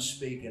what I'm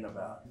speaking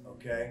about,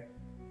 okay?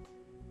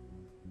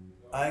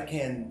 I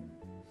can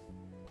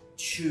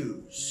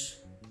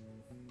choose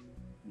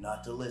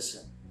not to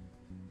listen.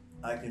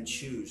 I can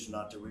choose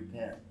not to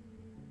repent.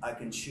 I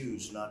can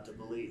choose not to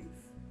believe.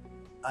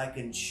 I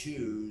can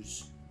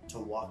choose to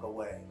walk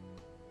away.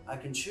 I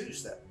can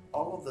choose that.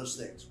 All of those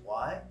things.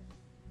 Why?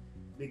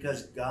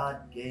 Because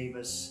God gave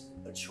us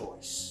a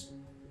choice.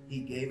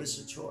 He gave us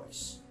a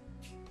choice.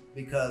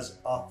 Because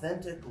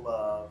authentic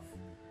love,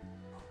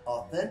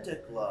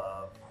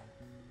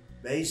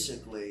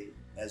 basically,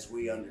 as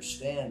we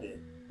understand it,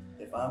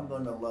 if I'm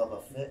going to love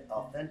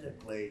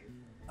authentically,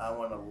 I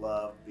want to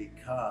love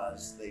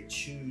because they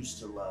choose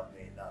to love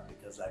me, not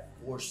because I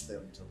force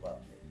them to love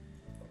me.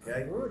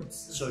 Okay? Good.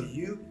 So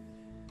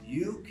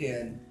you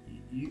can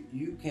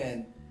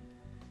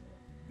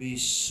be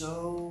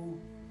so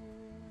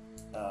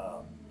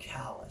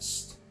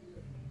calloused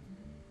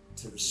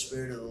to the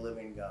Spirit of the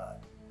living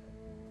God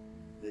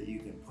that you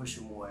can push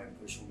him away and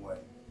push him away.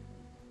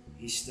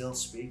 He's still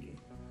speaking.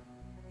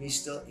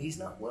 He's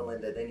not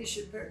willing that any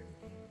should perish.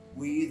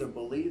 We either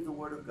believe the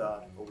Word of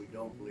God or we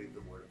don't believe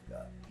the Word of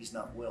God. He's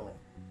not willing.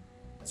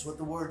 That's what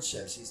the Word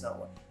says. He's not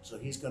willing. So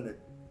he's going to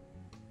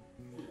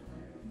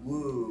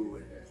woo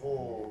and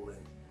pull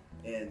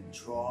and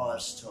draw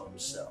us to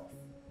himself.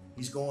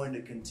 He's going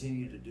to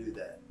continue to do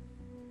that.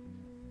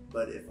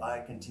 But if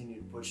I continue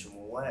to push him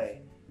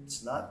away,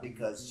 it's not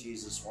because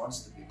Jesus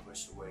wants to be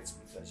pushed away. It's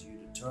because you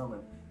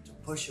determine to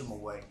push him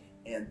away.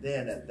 And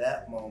then at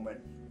that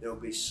moment, there will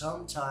be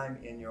some time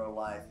in your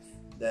life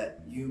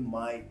that you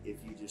might, if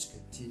you just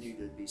continue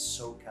to be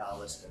so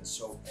calloused and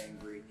so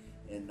angry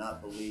and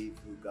not believe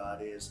who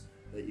God is,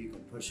 that you can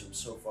push him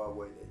so far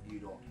away that you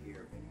don't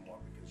hear anymore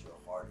because your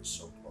heart is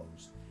so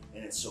closed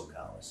and it's so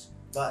callous.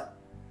 But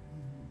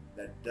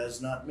that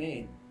does not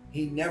mean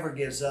he never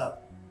gives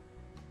up.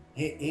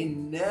 He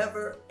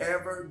never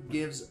ever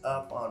gives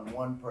up on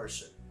one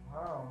person.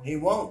 Wow. He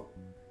won't.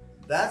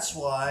 That's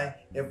why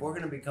if we're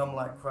going to become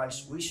like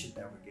Christ, we should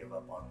never give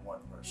up on one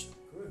person.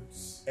 Good.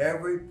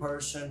 Every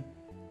person.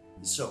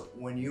 So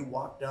when you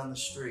walk down the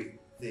street,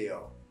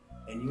 Theo,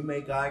 and you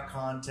make eye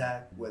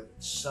contact with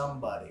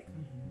somebody,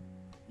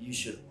 you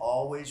should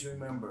always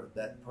remember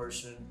that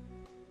person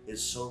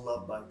is so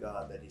loved by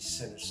God that he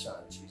sent his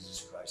son,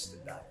 Jesus Christ, to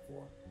die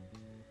for.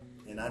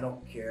 And I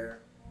don't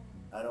care.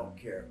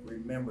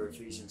 Remember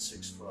Ephesians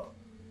 6:12.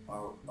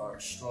 Our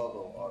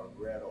struggle, our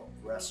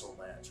wrestle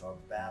match, our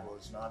battle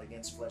is not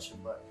against flesh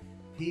and blood.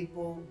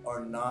 People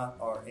are not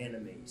our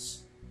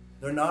enemies.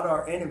 They're not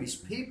our enemies.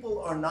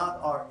 People are not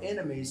our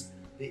enemies.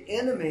 The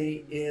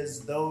enemy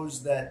is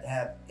those that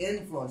have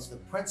influence, the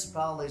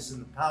principalities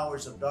and the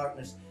powers of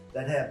darkness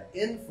that have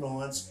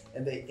influence,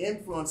 and they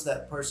influence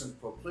that person's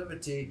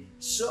proclivity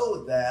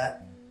so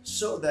that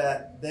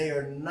they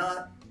are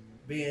not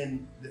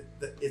being,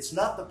 it's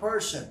not the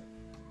person.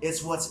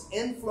 It's what's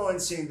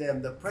influencing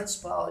them, the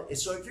principality.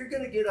 So if you're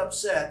going to get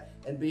upset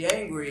and be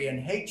angry and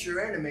hate your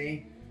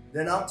enemy,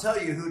 then I'll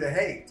tell you who to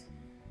hate.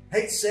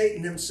 Hate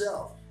Satan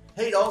himself.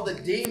 Hate all the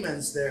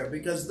demons there,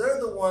 because they're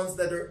the ones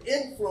that are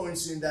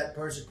influencing that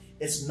person.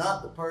 It's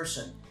not the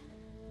person.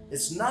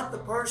 It's not the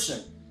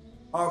person.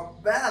 Our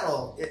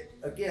battle,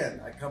 again,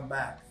 I come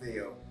back,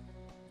 Theo.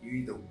 You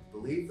either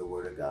believe the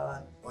Word of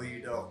God or you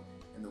don't.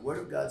 And the Word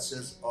of God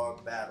says our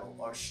battle,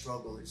 our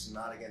struggle is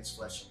not against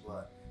flesh and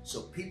blood.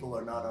 So people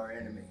are not our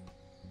enemy.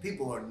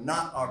 People are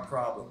not our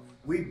problem.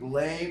 We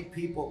blame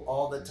people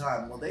all the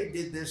time. Well, they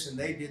did this and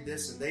they did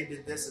this and they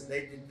did this and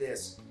they did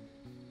this.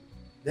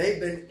 They've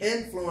been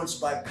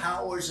influenced by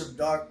powers of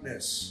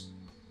darkness.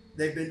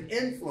 They've been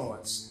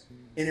influenced.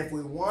 And if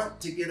we want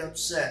to get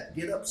upset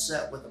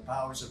with the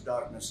powers of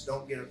darkness.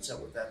 Don't get upset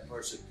with that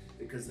person,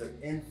 because they're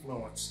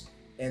influenced.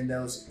 And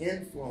those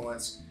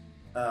influence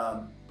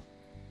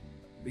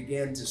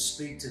begin to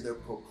speak to their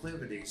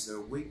proclivities,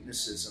 their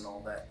weaknesses and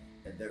all that.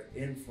 And their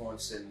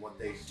influence in what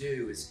they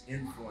do is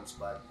influenced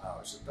by the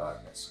powers of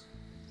darkness.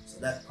 So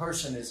that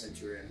person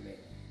isn't your enemy.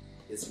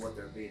 It's what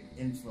they're being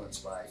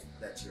influenced by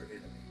that's your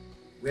enemy.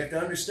 We have to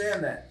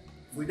understand that.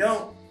 If we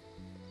don't,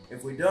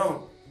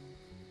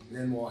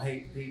 then we'll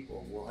hate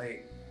people. We'll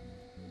hate.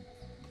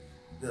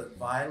 The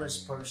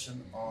vilest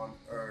person on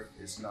earth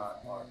is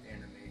not our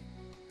enemy.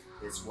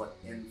 It's what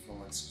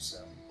influences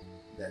them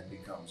that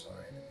becomes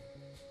our enemy.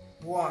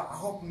 Well, I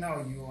hope now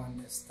you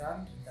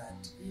understand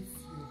that if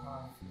you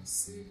have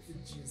received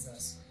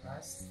Jesus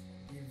Christ,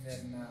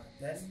 even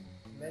then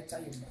later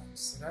you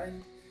might, right?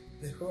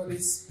 The Holy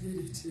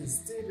Spirit is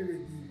still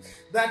with you.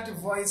 That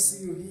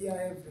voice you hear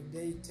every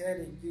day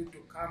telling you to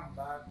come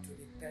back, to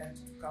repent,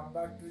 to come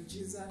back to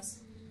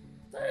Jesus,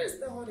 that is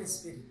the Holy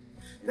Spirit.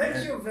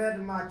 Thank you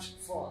very much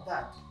for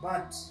that.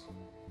 But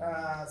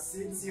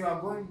since you are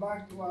going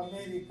back to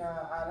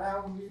America,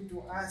 allow me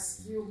to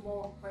ask you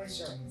more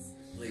questions.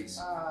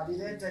 Please.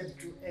 Related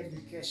to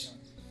education.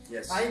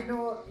 Yes. I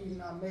know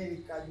in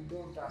America you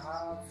don't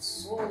have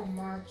so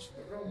much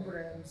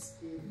problems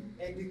in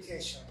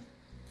education,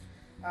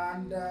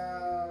 and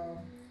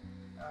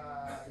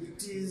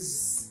it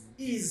is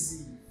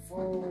easy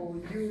for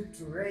you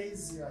to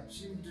raise your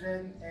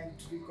children and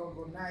to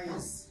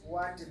recognize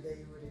what they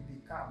will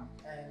become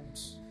and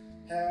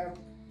help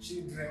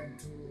children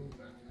to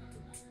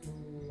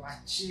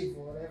achieve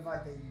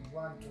whatever they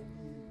want to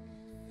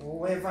be,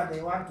 whoever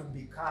they want to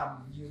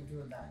become. You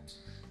do that.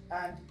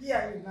 And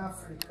here in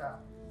Africa,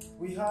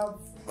 we have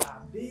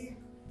a big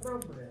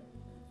problem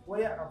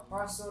where a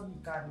person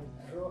can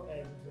grow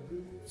and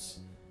reach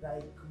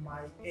like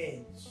my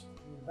age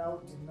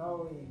without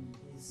knowing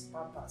his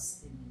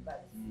purpose in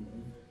life.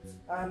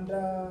 And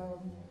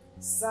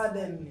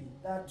suddenly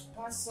that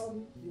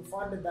person, you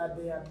find that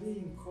they are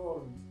being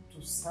called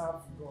to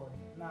serve God.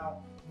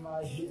 Now,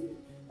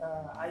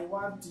 I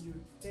want you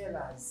to tell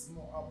us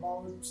more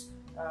about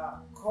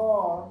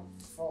call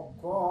for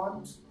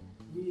God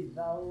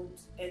without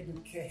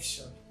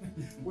education.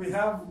 We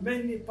have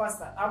many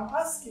pastors. I'm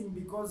asking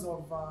because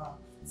of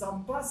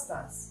some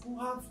pastors who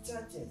have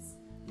churches.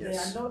 They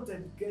are not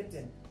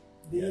educated.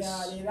 They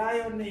are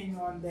relying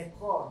on the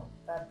call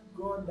that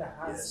God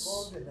has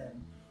called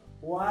them.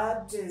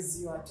 What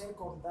is your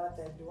take on that,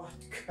 and what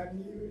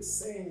can you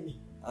say?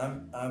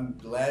 I'm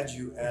glad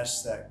you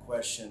asked that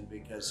question,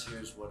 because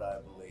here's what I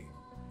believe.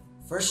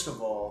 First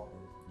of all,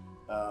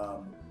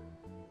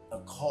 a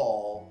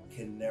call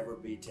can never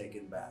be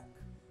taken back.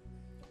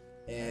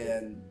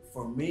 And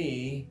for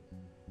me,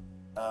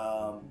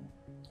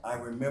 I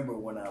remember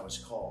when I was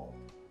called.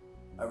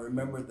 I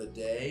remember the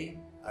day,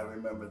 I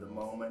remember the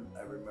moment,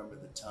 I remember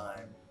the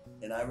time,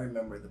 and I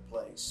remember the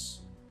place.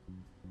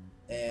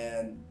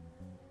 And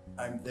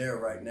I'm there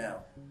right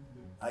now.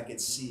 I can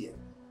see it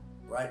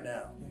right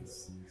now.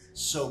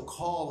 So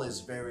call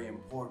is very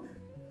important,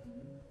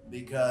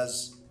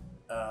 because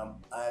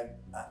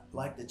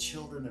like the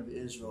children of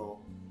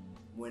Israel,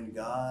 when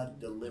God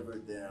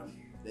delivered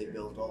them, they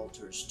built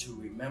altars to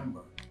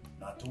remember,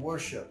 not to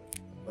worship,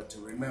 but to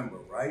remember,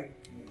 right?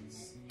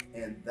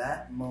 And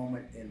that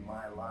moment in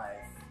my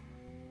life,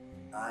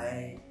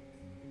 I,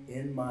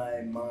 in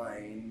my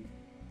mind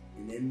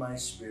and in my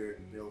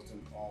spirit, built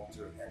an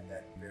altar at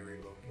that very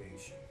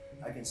location.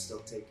 I can still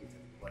take you to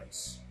the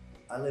place.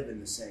 I live in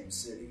the same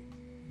city.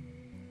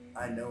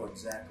 I know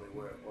exactly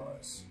where it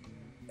was.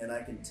 And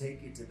I can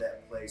take you to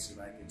that place,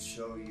 and I can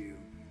show you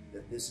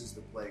that this is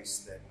the place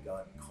that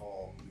God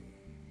called me.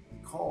 He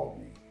called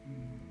me.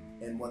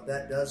 And what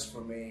that does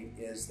for me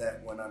is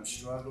that when I'm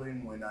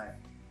struggling, when I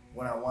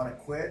want to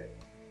quit,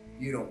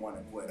 you don't want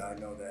to quit, I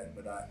know that,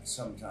 but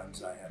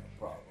sometimes I have a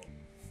problem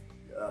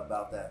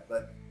about that.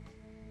 But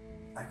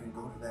I can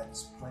go to that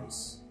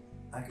place.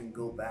 I can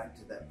go back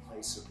to that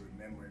place of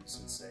remembrance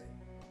and say,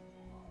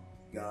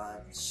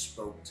 God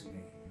spoke to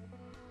me,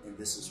 and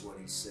this is what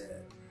He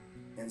said.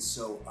 And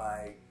so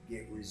I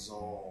get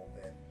resolved,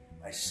 and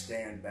I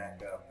stand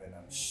back up, and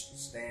I'm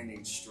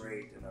standing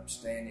straight, and I'm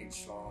standing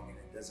strong, and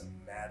it doesn't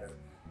matter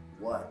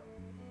what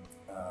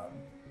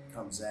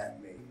comes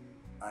at me.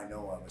 I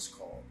know I was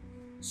called.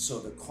 So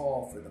the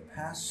call for the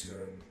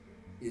pastor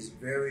is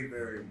very,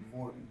 very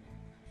important.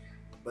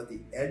 But the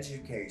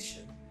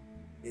education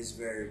is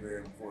very,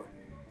 very important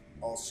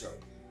also.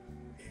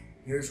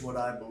 Here's what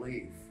I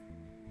believe.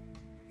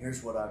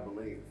 Here's what I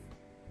believe.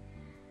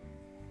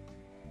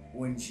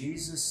 When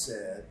Jesus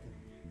said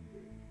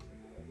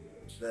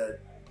that,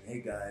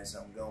 hey guys,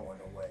 I'm going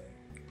away.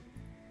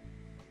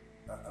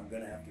 I'm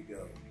going to have to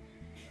go.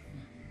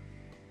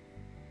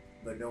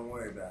 But don't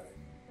worry about it.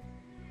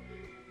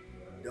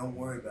 Don't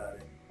worry about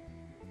it.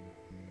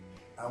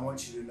 I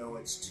want you to know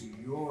it's to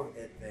your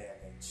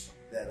advantage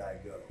that I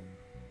go.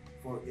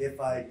 For if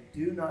I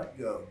do not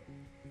go,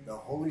 the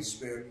Holy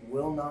Spirit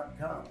will not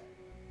come.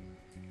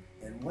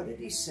 And what did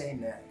He say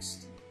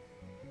next?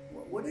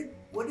 What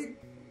did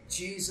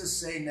Jesus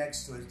say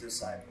next to His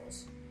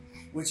disciples?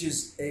 Which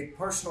is a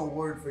personal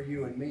word for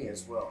you and me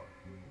as well.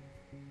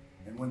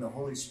 And when the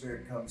Holy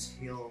Spirit comes,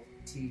 He'll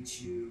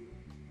teach you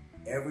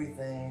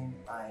everything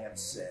I have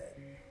said.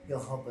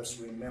 He'll help us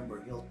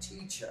remember. He'll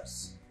teach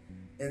us.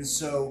 And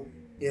so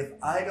if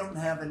I don't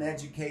have an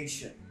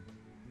education,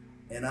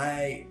 and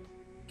I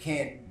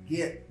can't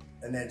get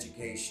an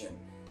education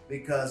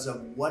because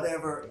of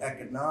whatever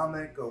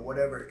economic or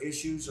whatever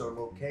issues or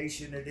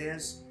location it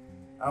is,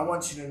 I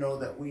want you to know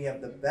that we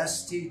have the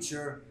best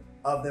teacher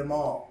of them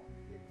all.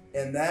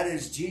 And that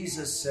is,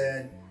 Jesus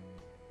said,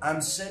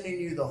 I'm sending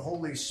you the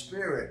Holy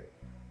Spirit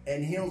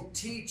and he'll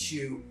teach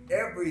you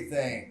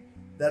everything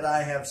that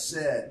I have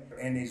said.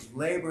 And he's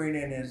laboring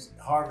in his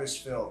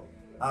harvest field.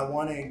 I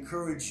want to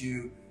encourage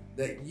you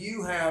that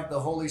you have the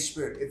Holy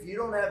Spirit. If you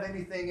don't have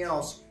anything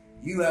else,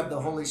 you have the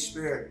Holy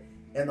Spirit.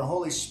 And the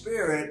Holy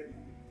Spirit,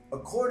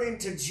 according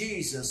to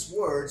Jesus'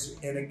 words,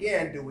 and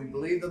again, do we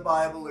believe the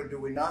Bible or do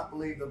we not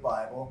believe the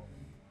Bible,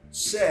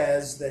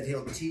 says that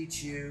he'll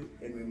teach you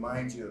and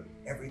remind you of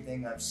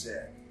everything I've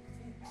said.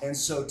 And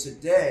so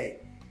today,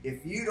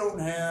 if you don't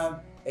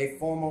have a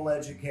formal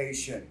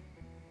education,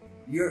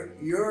 you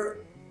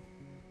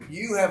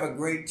have a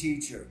great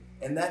teacher,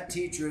 and that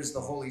teacher is the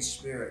Holy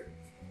Spirit.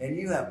 And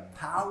you have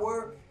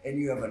power, and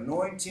you have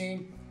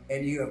anointing,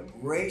 and you have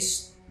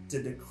grace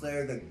to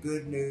declare the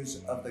good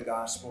news of the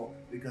gospel,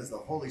 because the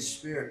Holy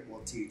Spirit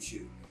will teach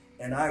you.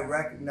 And I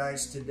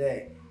recognize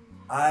today,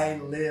 I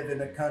live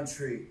in a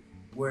country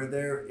where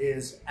there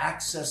is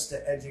access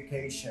to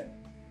education.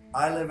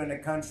 I live in a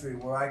country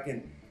where I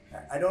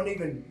don't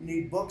even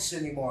need books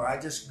anymore. I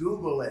just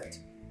Google it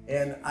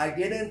and I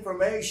get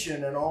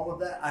information and all of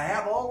that. I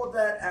have all of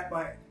that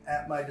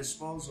at my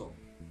disposal.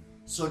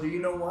 So do you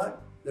know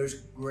what?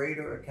 There's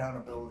greater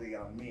accountability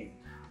on me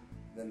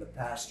than the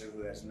pastor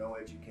who has no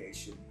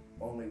education,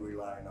 only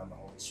relying on the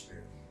Holy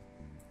Spirit.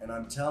 And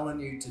I'm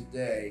telling you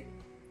today,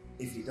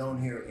 if you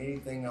don't hear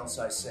anything else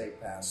I say,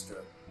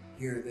 Pastor,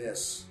 hear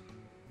this.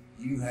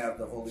 You have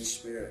the Holy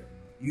Spirit.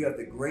 You have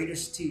the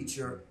greatest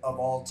teacher of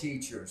all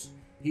teachers.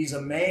 He's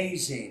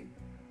amazing.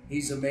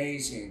 He's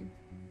amazing.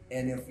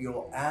 And if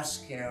you'll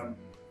ask him,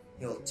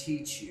 he'll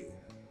teach you.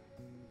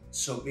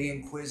 So be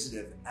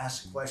inquisitive,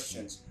 ask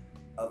questions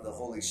of the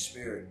Holy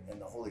Spirit,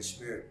 and the Holy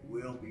Spirit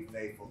will be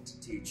faithful to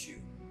teach you.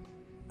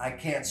 I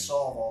can't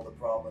solve all the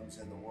problems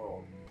in the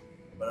world,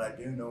 but I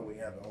do know we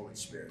have the Holy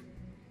Spirit.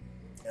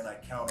 And I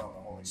count on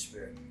the Holy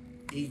Spirit,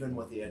 even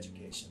with the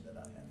education that I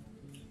have.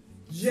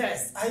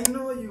 Yes, I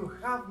know you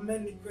have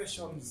many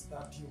questions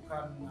that you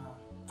can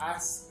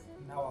ask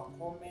in our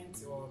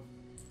comments, or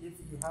if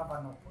you have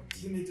an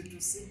opportunity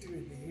to sit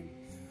with him.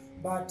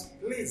 But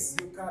please,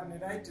 you can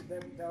write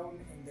them down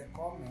in the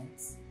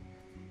comments.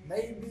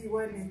 Maybe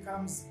when he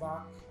comes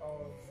back,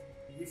 or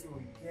if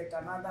we get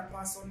another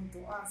person to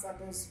answer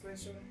those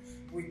questions,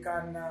 we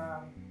can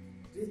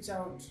reach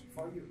out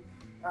for you.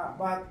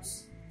 But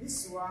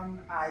this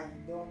one, I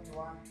don't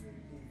want to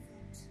leave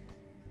it.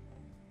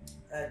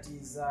 That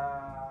is,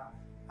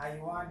 I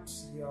want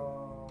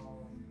your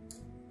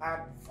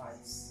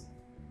advice.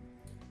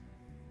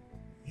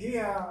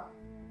 Here,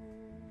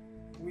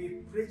 we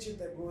preach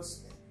the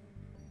gospel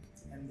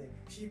and the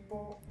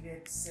people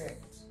get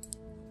saved.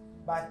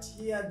 But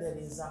here there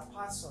is a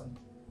person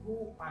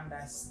who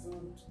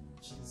understood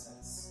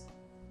Jesus,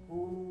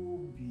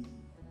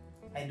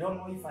 I don't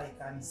know if I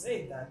can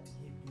say that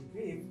he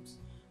believed,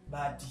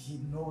 but he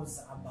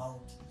knows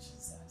about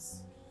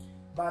Jesus.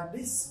 But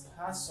this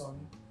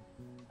person,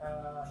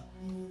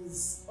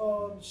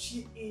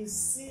 she is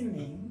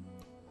sinning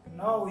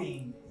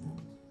knowing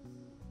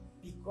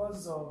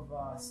because of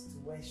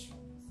situations.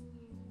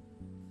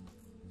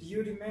 Do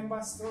you remember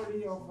the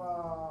story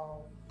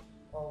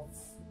of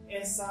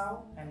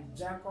Esau and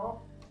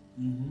Jacob?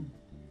 Mm-hmm.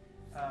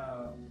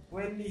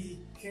 When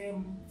he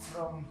came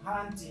from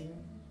hunting,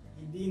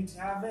 he didn't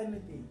have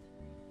anything.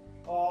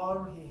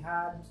 All he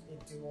had,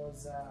 it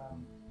was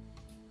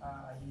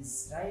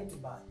his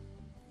right back.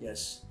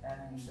 Yes.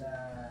 And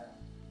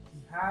he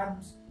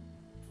had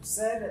to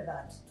sell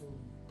that to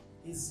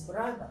his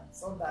brother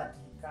so that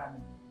he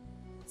can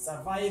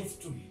survive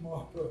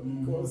tomorrow.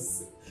 Mm-hmm.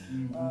 Because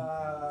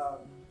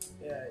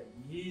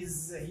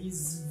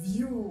his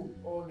view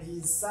or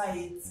his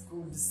sight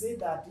could say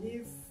that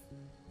if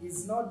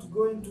he's not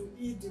going to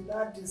eat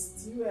that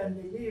stew and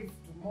live,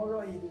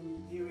 tomorrow he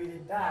will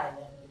die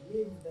and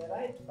live the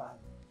right path.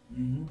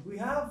 Mm-hmm. We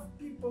have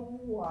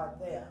people who are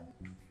there.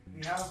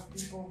 We have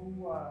people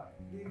who are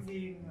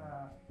living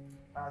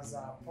as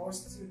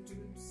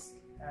prostitutes,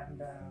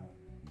 and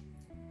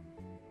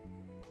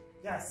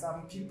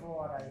some people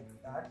are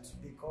like that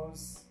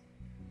because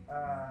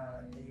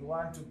they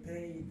want to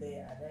pay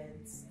their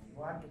rents, they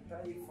want to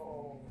pay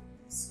for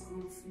the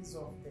school fees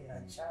of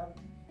their child.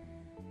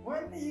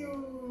 When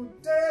you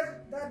tell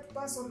that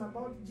person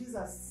about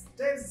Jesus,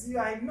 tells you,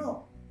 I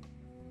know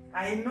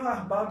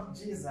about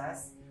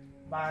Jesus,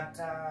 but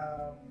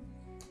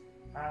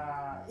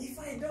if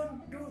I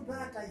don't do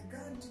that, I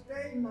can't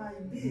pay my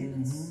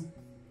bills. Mm-hmm.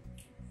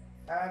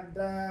 And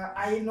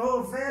I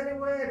know very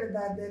well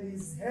that there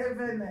is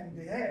heaven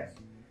and hell.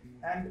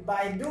 And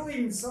by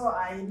doing so,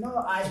 I know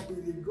I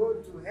will go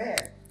to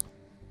hell.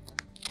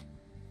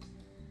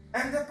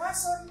 And the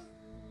person,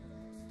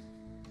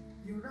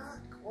 you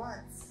lack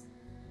words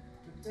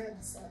to tell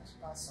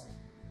such person.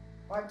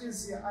 What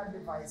is your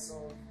advice,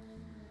 or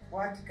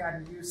what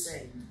can you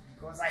say?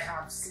 Because I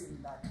have seen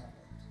that happen.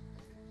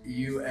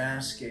 You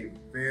ask a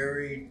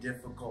very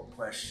difficult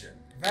question.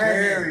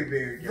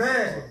 Very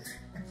difficult.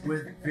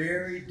 With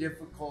very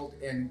difficult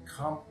and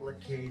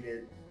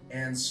complicated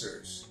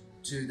answers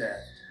to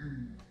that.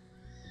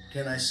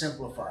 Can I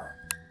simplify?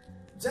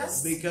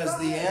 Just Because go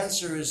the ahead.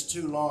 answer is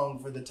too long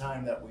for the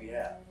time that we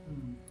have.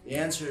 Mm. The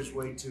answer is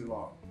way too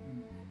long.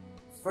 Mm.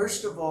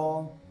 First of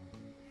all,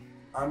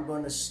 I'm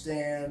going to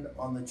stand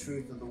on the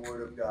truth of the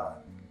Word of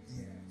God.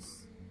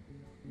 Yes.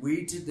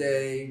 We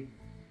today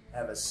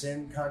have a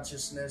sin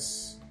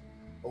consciousness,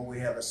 or we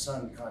have a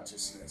son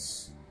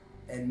consciousness.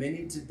 And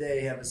many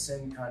today have a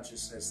sin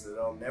consciousness that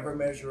I'll never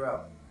measure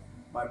up.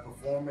 My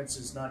performance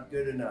is not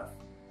good enough.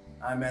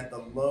 I'm at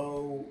the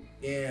low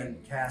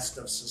end caste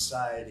of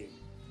society.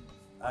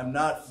 I'm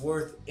not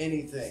worth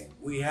anything.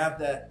 We have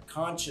that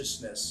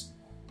consciousness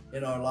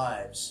in our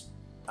lives.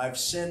 I've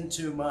sinned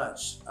too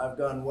much. I've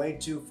gone way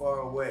too far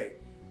away.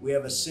 We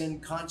have a sin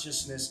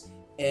consciousness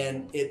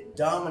and it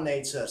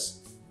dominates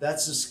us.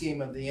 That's the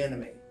scheme of the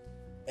enemy.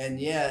 And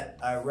yet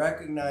I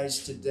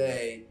recognize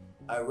today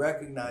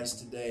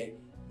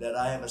that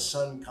I have a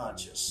son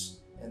conscious,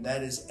 and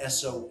that is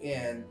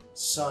S-O-N,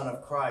 Son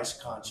of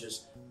Christ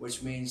conscious,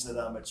 which means that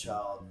I'm a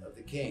child of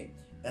the King.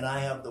 And I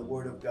have the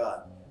Word of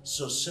God.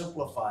 So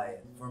simplify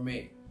it for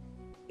me.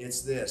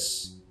 It's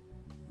this: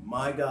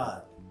 my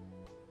God.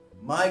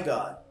 My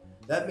God.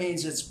 That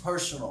means it's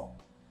personal.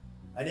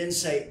 I didn't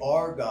say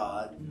our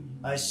God.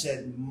 I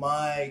said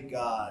my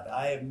God.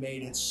 I have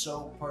made it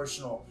so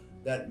personal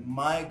that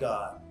my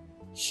God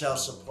shall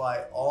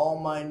supply all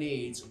my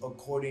needs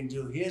according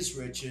to his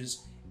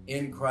riches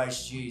in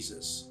Christ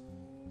Jesus.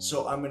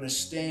 So I'm going to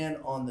stand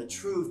on the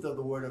truth of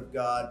the Word of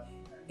God,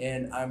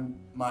 and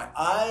my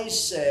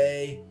eyes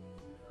say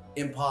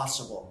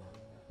impossible.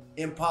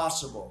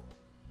 Impossible.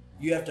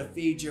 You have to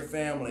feed your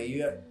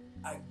family.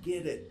 I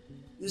get it.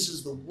 This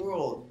is the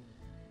world,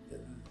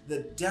 the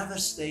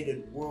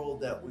devastated world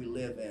that we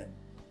live in.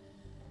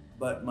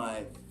 But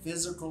my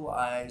physical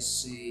eyes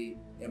see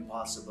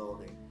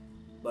impossibility,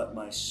 but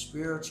my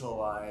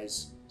spiritual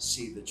eyes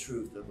see the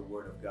truth of the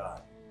Word of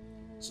God.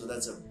 So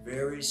that's a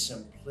very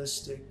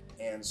simplistic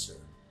answer.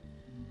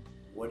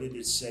 What did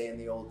it say in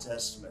the Old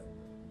Testament?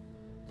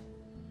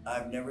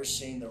 I've never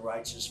seen the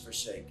righteous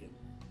forsaken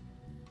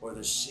or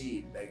the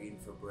seed begging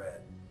for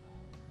bread.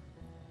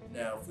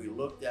 Now, if we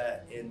looked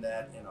at in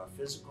our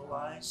physical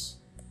eyes,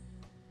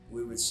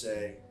 we would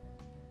say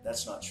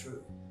that's not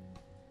true.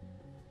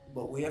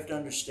 But we have to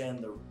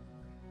understand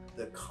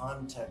the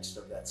context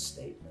of that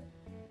statement.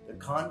 The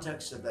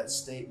context of that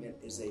statement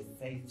is a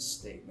faith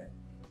statement.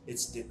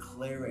 It's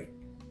declaring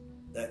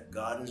that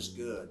God is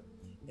good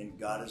and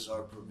God is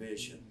our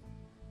provision.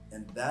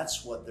 And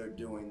that's what they're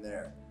doing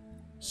there.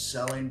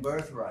 Selling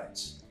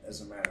birthrights,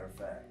 as a matter of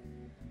fact.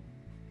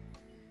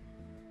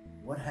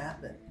 What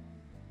happened?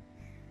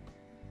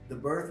 The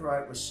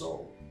birthright was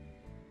sold,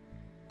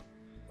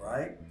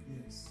 right?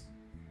 Yes.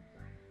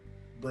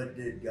 But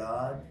did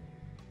God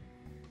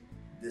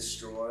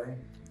destroy?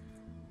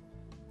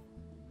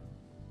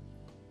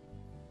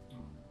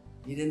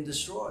 He didn't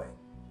destroy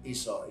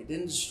Esau. He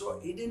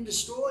didn't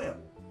destroy him.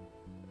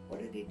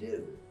 What did he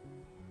do?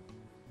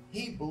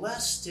 He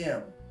blessed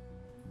him.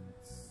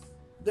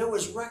 There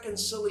was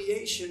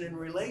reconciliation in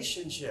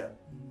relationship.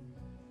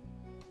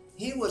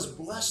 He was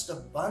blessed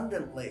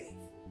abundantly.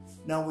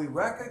 Now we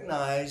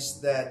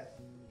recognize that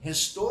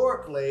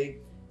historically,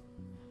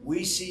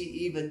 we see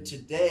even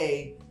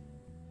today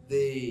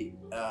the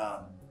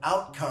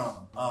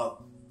outcome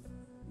of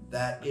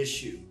that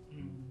issue.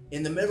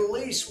 In the Middle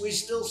East, we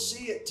still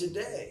see it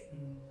today.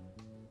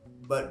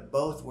 But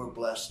both were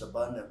blessed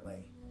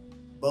abundantly.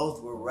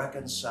 Both were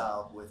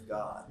reconciled with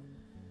God.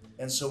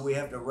 And so we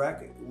have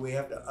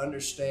to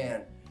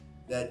understand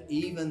that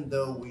even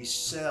though we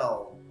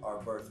sell our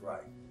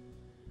birthright,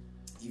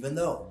 even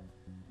though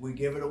we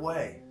give it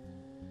away,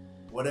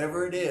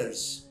 whatever it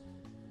is,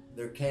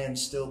 there can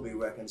still be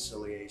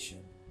reconciliation.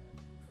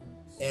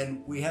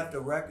 And we have to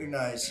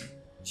recognize,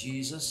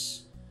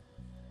 Jesus,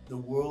 the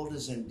world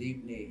is in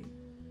deep need.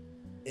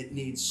 It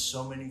needs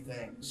so many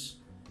things.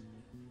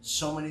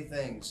 So many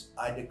things.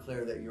 I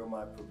declare that you're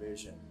my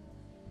provision.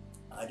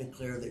 I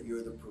declare that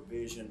you're the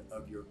provision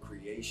of your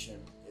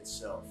creation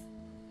itself.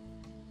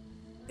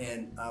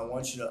 And I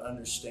want you to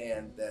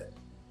understand that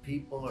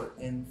people are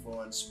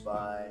influenced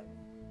by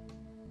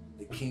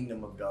the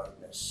kingdom of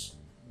darkness.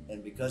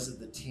 And because of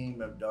the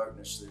kingdom of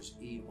darkness, there's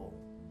evil,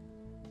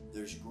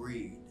 there's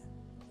greed,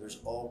 there's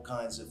all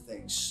kinds of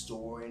things,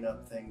 storing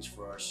up things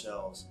for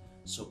ourselves.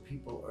 So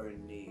people are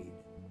in need.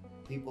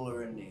 People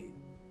are in need.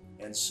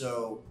 And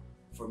so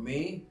for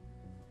me,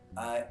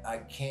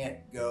 I can't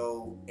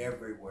go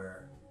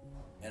everywhere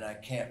and I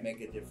can't make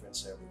a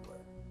difference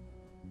everywhere.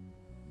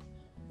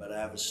 But I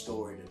have a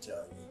story to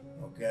tell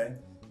you, okay?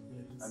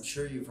 Yes. I'm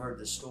sure you've heard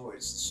the story.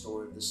 It's the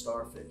story of the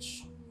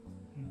starfish.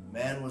 A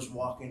man was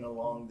walking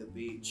along the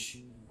beach.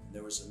 And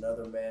there was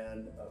another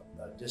man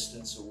a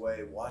distance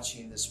away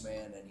watching this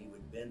man, and he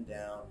would bend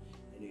down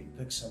and he'd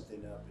pick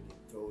something up and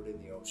he'd throw it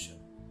in the ocean.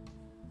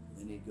 And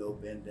then he'd go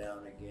bend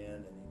down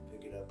again and he'd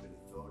pick it up and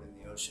he'd throw it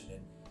in the ocean.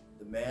 And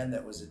the man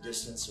that was a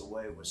distance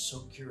away was so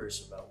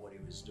curious about what he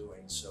was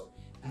doing, so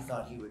he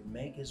thought he would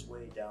make his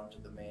way down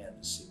to the man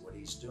to see what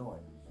he's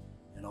doing.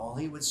 And all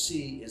he would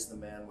see is the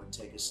man would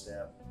take a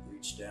step,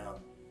 reach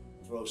down,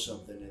 throw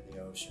something in the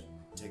ocean.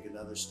 take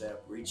another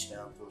step, reach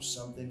down, throw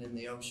something in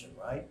the ocean,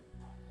 right?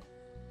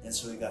 And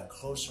so he got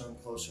closer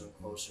and closer and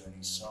closer, and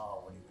he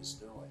saw what he was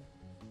doing.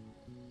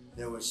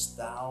 There was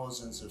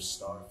thousands of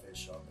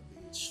starfish on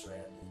the beach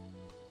stranded.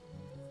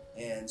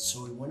 And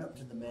so he went up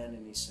to the man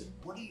and he said,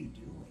 "What are you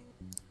doing?"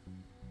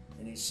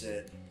 And he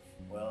said,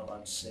 "Well,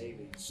 I'm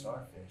saving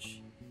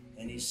starfish."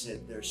 And he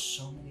said, "There's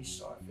so many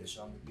starfish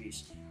on the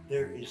beach.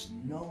 There is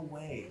no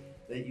way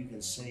that you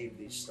can save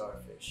these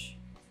starfish."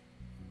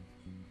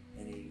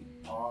 And he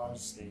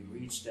paused and he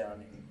reached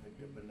down and he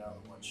picked up another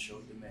one,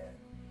 showed the man.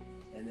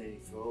 And then he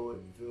threw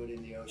it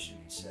in the ocean.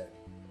 He said,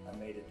 "I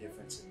made a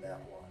difference in that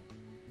one."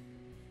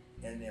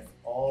 And if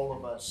all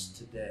of us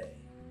today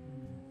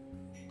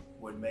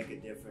would make a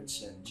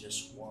difference in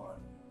just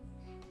one,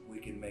 we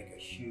can make a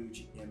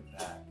huge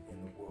impact in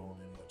the world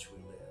in which we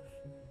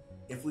live.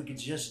 If we could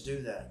just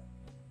do that.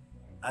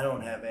 I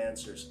don't have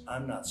answers.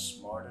 I'm not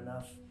smart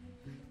enough,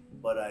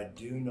 but I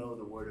do know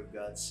the Word of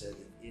God said,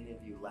 if any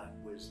of you lack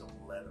wisdom,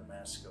 let him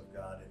ask of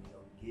God, and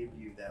he'll give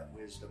you that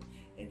wisdom,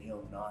 and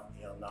he'll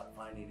not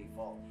find any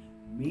fault.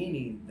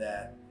 Meaning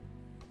that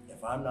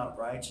if I'm not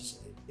righteous,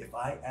 if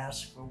I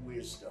ask for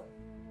wisdom,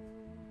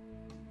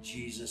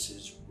 Jesus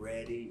is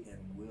ready and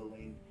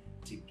willing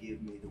to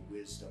give me the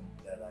wisdom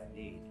that I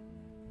need.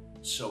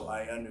 So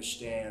I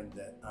understand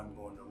that I'm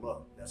going to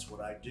look. That's what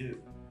I do.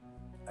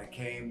 I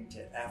came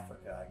to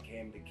Africa, I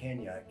came to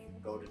Kenya, I can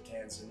go to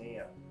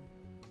Tanzania,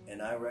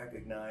 and I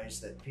recognize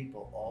that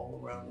people all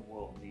around the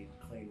world need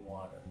clean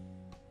water.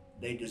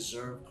 They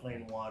deserve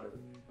clean water,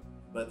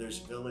 but there's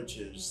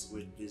villages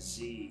with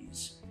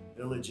disease,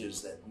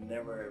 villages that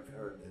never have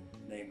heard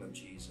the name of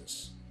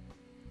Jesus.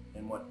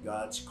 And what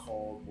God's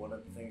called, one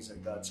of the things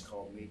that God's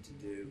called me to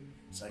do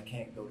is I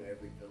can't go to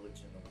every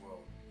village in the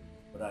world,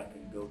 but I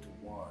can go to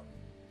one,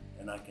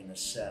 and I can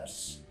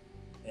assess,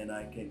 and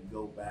I can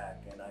go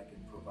back and I can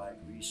provide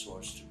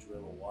resource to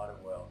drill a water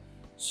well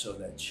so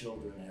that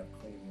children have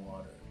clean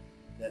water,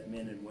 that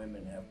men and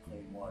women have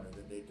clean water,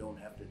 that they don't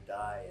have to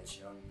die as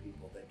young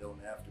people, they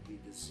don't have to be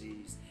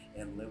diseased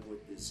and live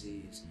with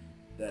disease,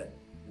 that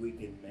we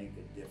can make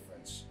a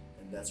difference.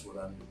 And that's what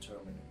I'm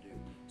determined to do.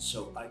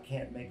 So I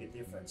can't make a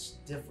difference.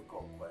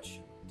 Difficult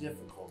question,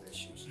 difficult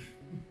issues.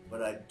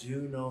 But I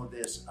do know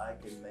this, I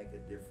can make a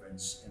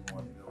difference in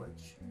one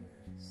village.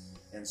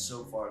 And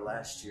so far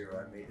last year,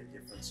 I made a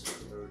difference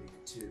in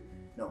 32.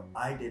 No,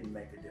 I didn't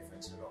make a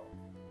difference at all.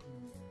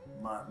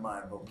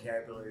 My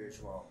vocabulary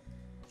is wrong.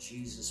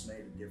 Jesus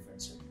made a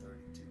difference in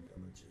 32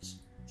 villages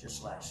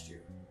just last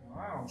year.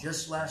 Wow.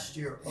 Just last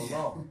year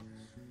alone.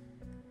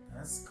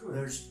 That's good.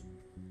 There's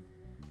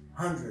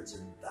hundreds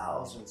and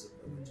thousands of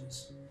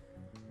villages.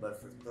 But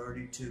for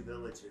 32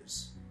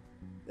 villages,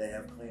 they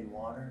have clean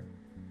water.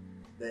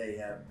 They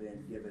have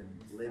been given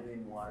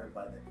living water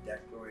by the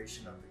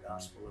declaration of the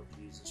gospel of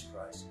Jesus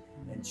Christ.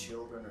 And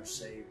children are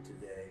saved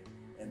today,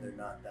 and they're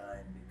not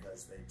dying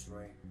because they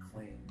drink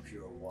clean,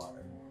 pure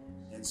water.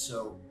 And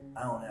so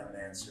I don't have an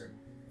answer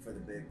for the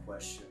big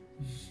question,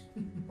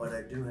 but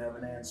I do have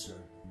an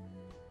answer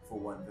for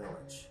one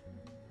village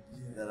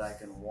that I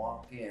can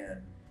walk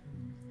in,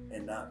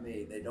 and not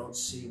me. They don't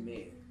see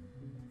me.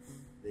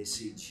 They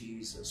see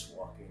Jesus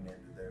walking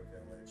into their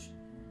village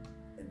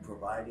and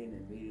providing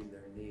and meeting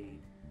their need.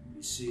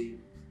 You see,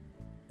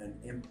 an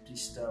empty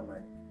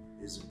stomach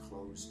is a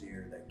closed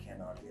ear that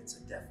cannot hear. It's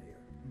a deaf ear.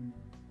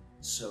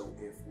 So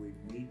if we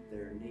meet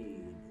their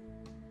need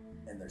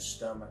and their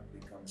stomach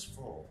becomes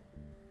full,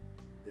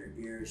 their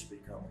ears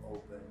become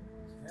open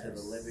to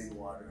the living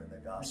water and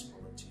the gospel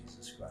of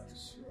Jesus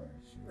Christ. Sure.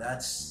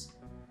 That's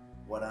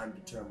what I'm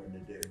determined to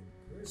do.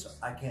 So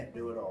I can't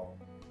do it all.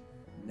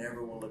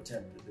 Never will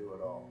attempt to do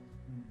it all.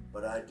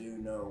 But I do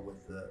know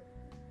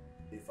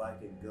if I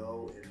can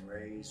go and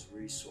raise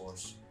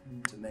resource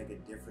to make a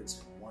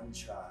difference in one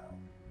child,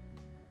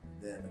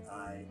 then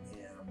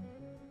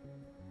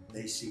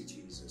they see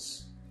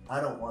Jesus.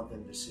 I don't want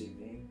them to see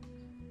me.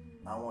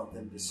 I want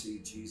them to see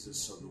Jesus,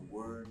 so the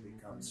Word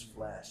becomes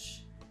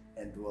flesh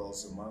and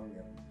dwells among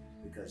them,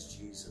 because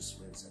Jesus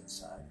lives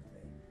inside of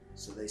me.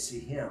 So they see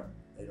Him,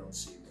 they don't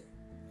see me.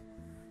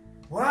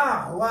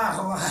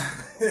 Wow.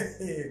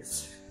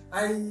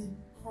 I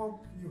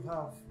hope you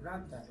have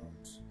learned a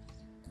lot.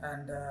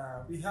 And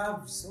we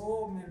have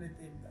so many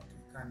things that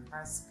we can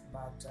ask,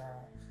 but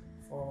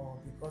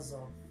because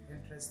of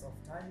interest of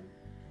time,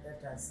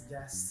 let us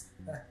just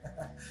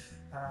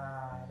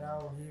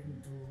allow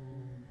him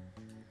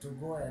to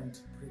go and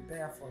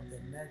prepare for the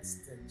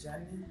next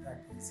journey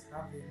that is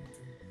having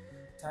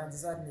to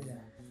Tanzania.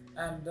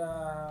 And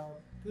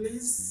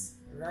please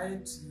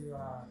write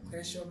your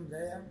question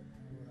there.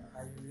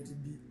 I will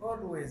be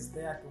always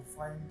there to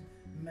find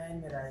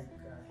men like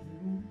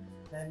him,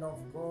 men of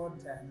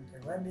God,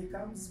 and when he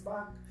comes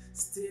back,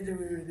 still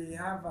we will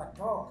have a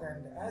talk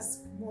and ask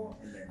more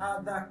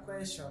other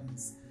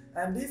questions.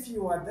 And if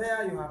you are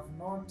there, you have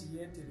not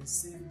yet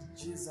received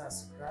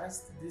Jesus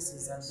Christ, this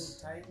is a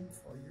good time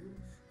for you.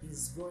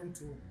 He's going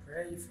to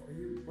pray for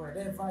you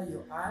wherever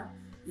you are.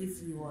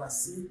 If you are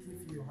sick,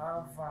 if you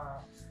have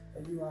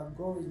you are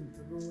going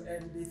through a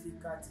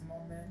difficult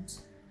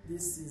moment,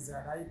 this is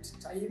a right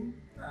time.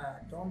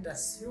 Don't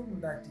assume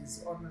that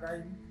is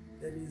online.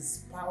 There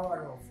is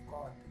power of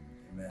God,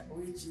 Amen.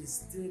 which is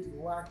still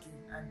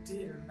working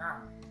until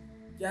now.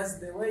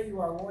 Just the way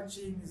you are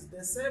watching is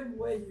the same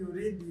way you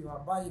read your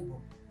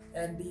Bible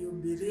and you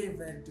believe,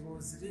 and it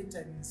was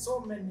written so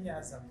many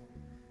years ago,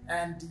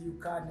 and you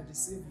can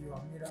receive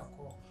your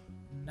miracle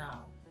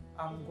now.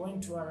 I'm going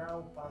to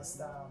allow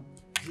Pastor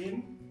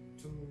Jim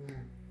to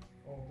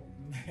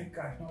make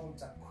an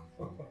altar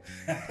call.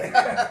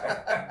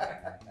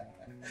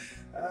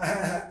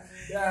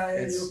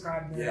 You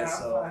can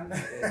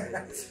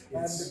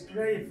and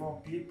pray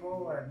for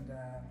people and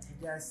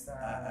just.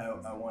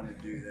 I want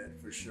to do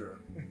that for sure.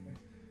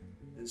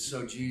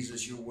 So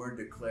Jesus, your word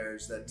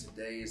declares that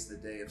today is the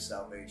day of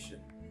salvation.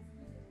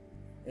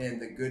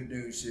 And the good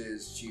news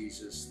is,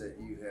 Jesus, that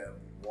you have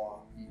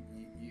walked,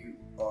 you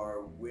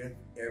are with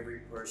every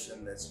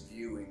person that's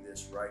viewing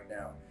this right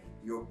now.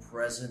 You're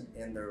present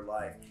in their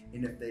life.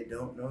 And if they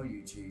don't know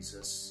you,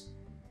 Jesus,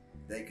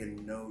 they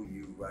can know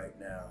you right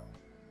now.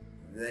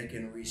 They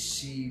can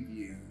receive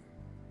you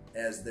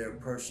as their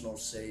personal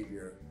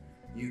Savior.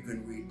 You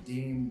can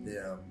redeem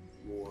them,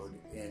 Lord,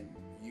 and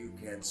you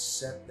can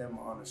set them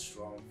on a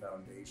strong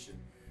foundation.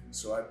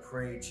 So I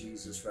pray,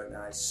 Jesus, right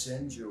now, I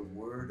send your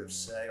word of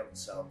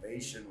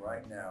salvation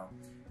right now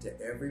to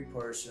every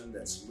person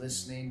that's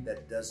listening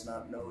that does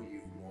not know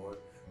you, Lord.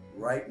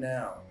 Right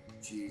now,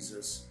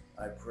 Jesus,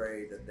 I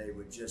pray that they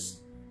would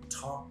just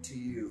talk to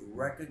you,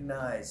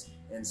 recognize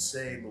and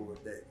say,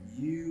 Lord, that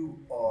you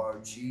are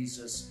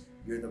Jesus,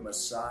 you're the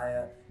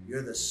Messiah,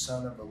 you're the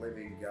Son of the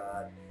living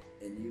God,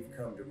 and you've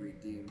come to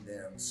redeem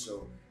them.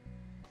 So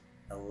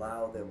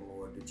allow them,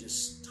 Lord, to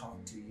just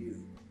talk to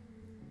you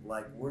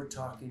like we're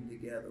talking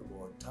together,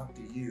 Lord. Talk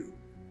to you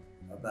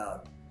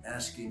about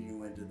asking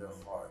you into their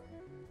heart.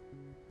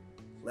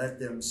 Let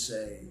them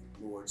say,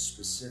 Lord,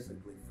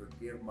 specifically,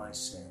 forgive my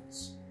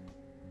sins.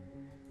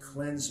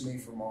 Cleanse me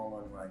from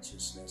all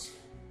unrighteousness,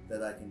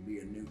 that I can be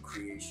a new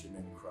creation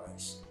in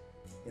Christ.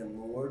 And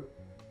Lord,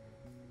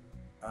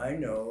 I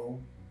know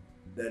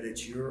that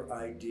it's your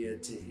idea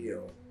to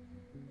heal.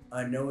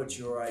 I know it's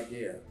your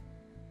idea.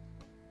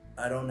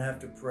 I don't have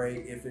to pray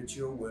if it's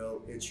your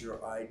will, it's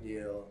your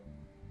idea,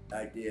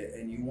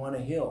 and you want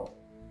to heal.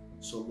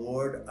 So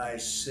Lord, I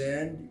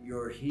send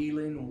your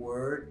healing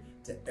word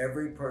to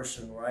every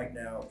person right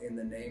now in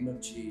the name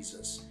of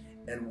Jesus.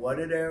 And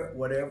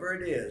whatever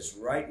it is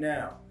right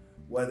now,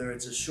 whether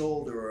it's a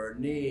shoulder or a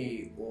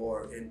knee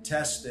or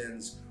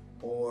intestines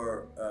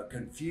or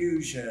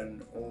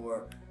confusion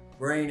or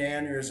brain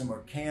aneurysm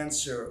or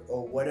cancer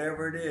or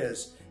whatever it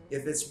is,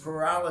 if it's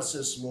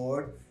paralysis,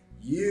 Lord,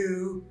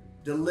 you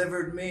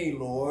delivered me,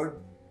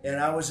 Lord. And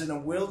I was in a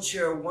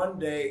wheelchair one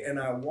day and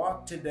I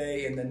walked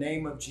today in the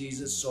name of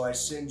Jesus. So I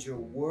send your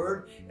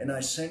word and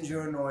I send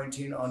your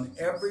anointing on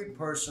every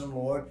person,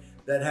 Lord,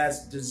 that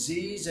has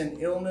disease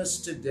and illness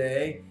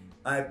today.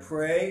 I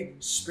pray,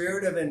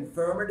 spirit of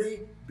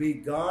infirmity, be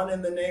gone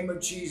in the name of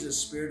Jesus.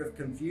 Spirit of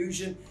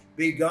confusion,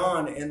 be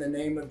gone in the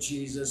name of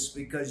Jesus,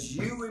 because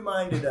you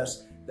reminded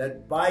us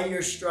that by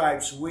your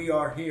stripes we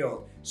are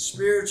healed.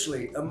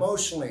 Spiritually,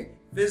 emotionally,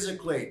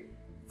 physically,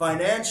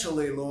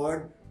 financially,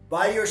 Lord.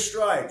 By your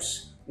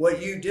stripes,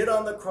 what you did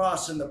on the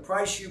cross and the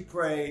price you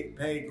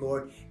paid,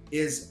 Lord,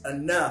 is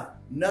enough.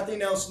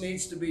 Nothing else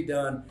needs to be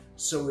done.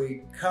 So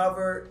we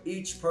cover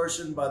each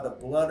person by the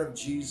blood of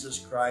Jesus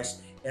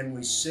Christ, and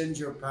we send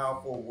your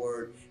powerful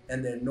word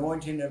and the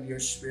anointing of your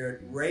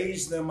spirit.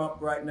 Raise them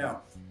up right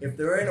now. If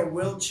they're in a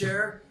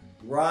wheelchair,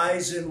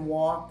 rise and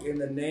walk in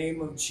the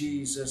name of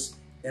Jesus,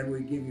 and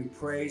we give you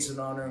praise and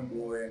honor and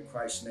glory in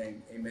Christ's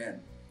name.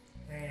 Amen.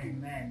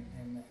 Amen.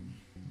 Amen.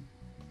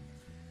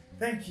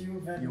 Thank you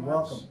very You're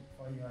much welcome.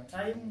 for your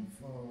time,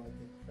 for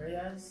the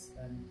prayers,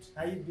 and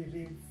I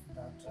believe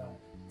that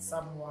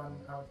someone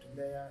out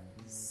there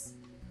has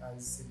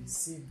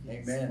received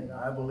this. Amen.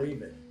 I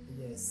believe it.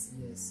 Yes,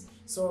 yes.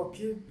 So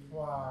keep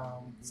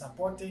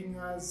supporting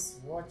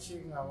us,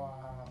 watching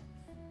our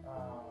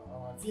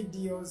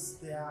videos.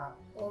 They are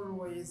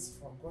always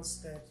for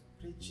gospel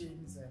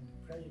preachings and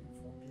praying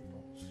for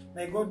people.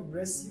 May God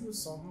bless you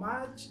so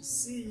much.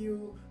 See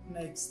you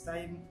next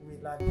time. We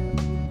love you.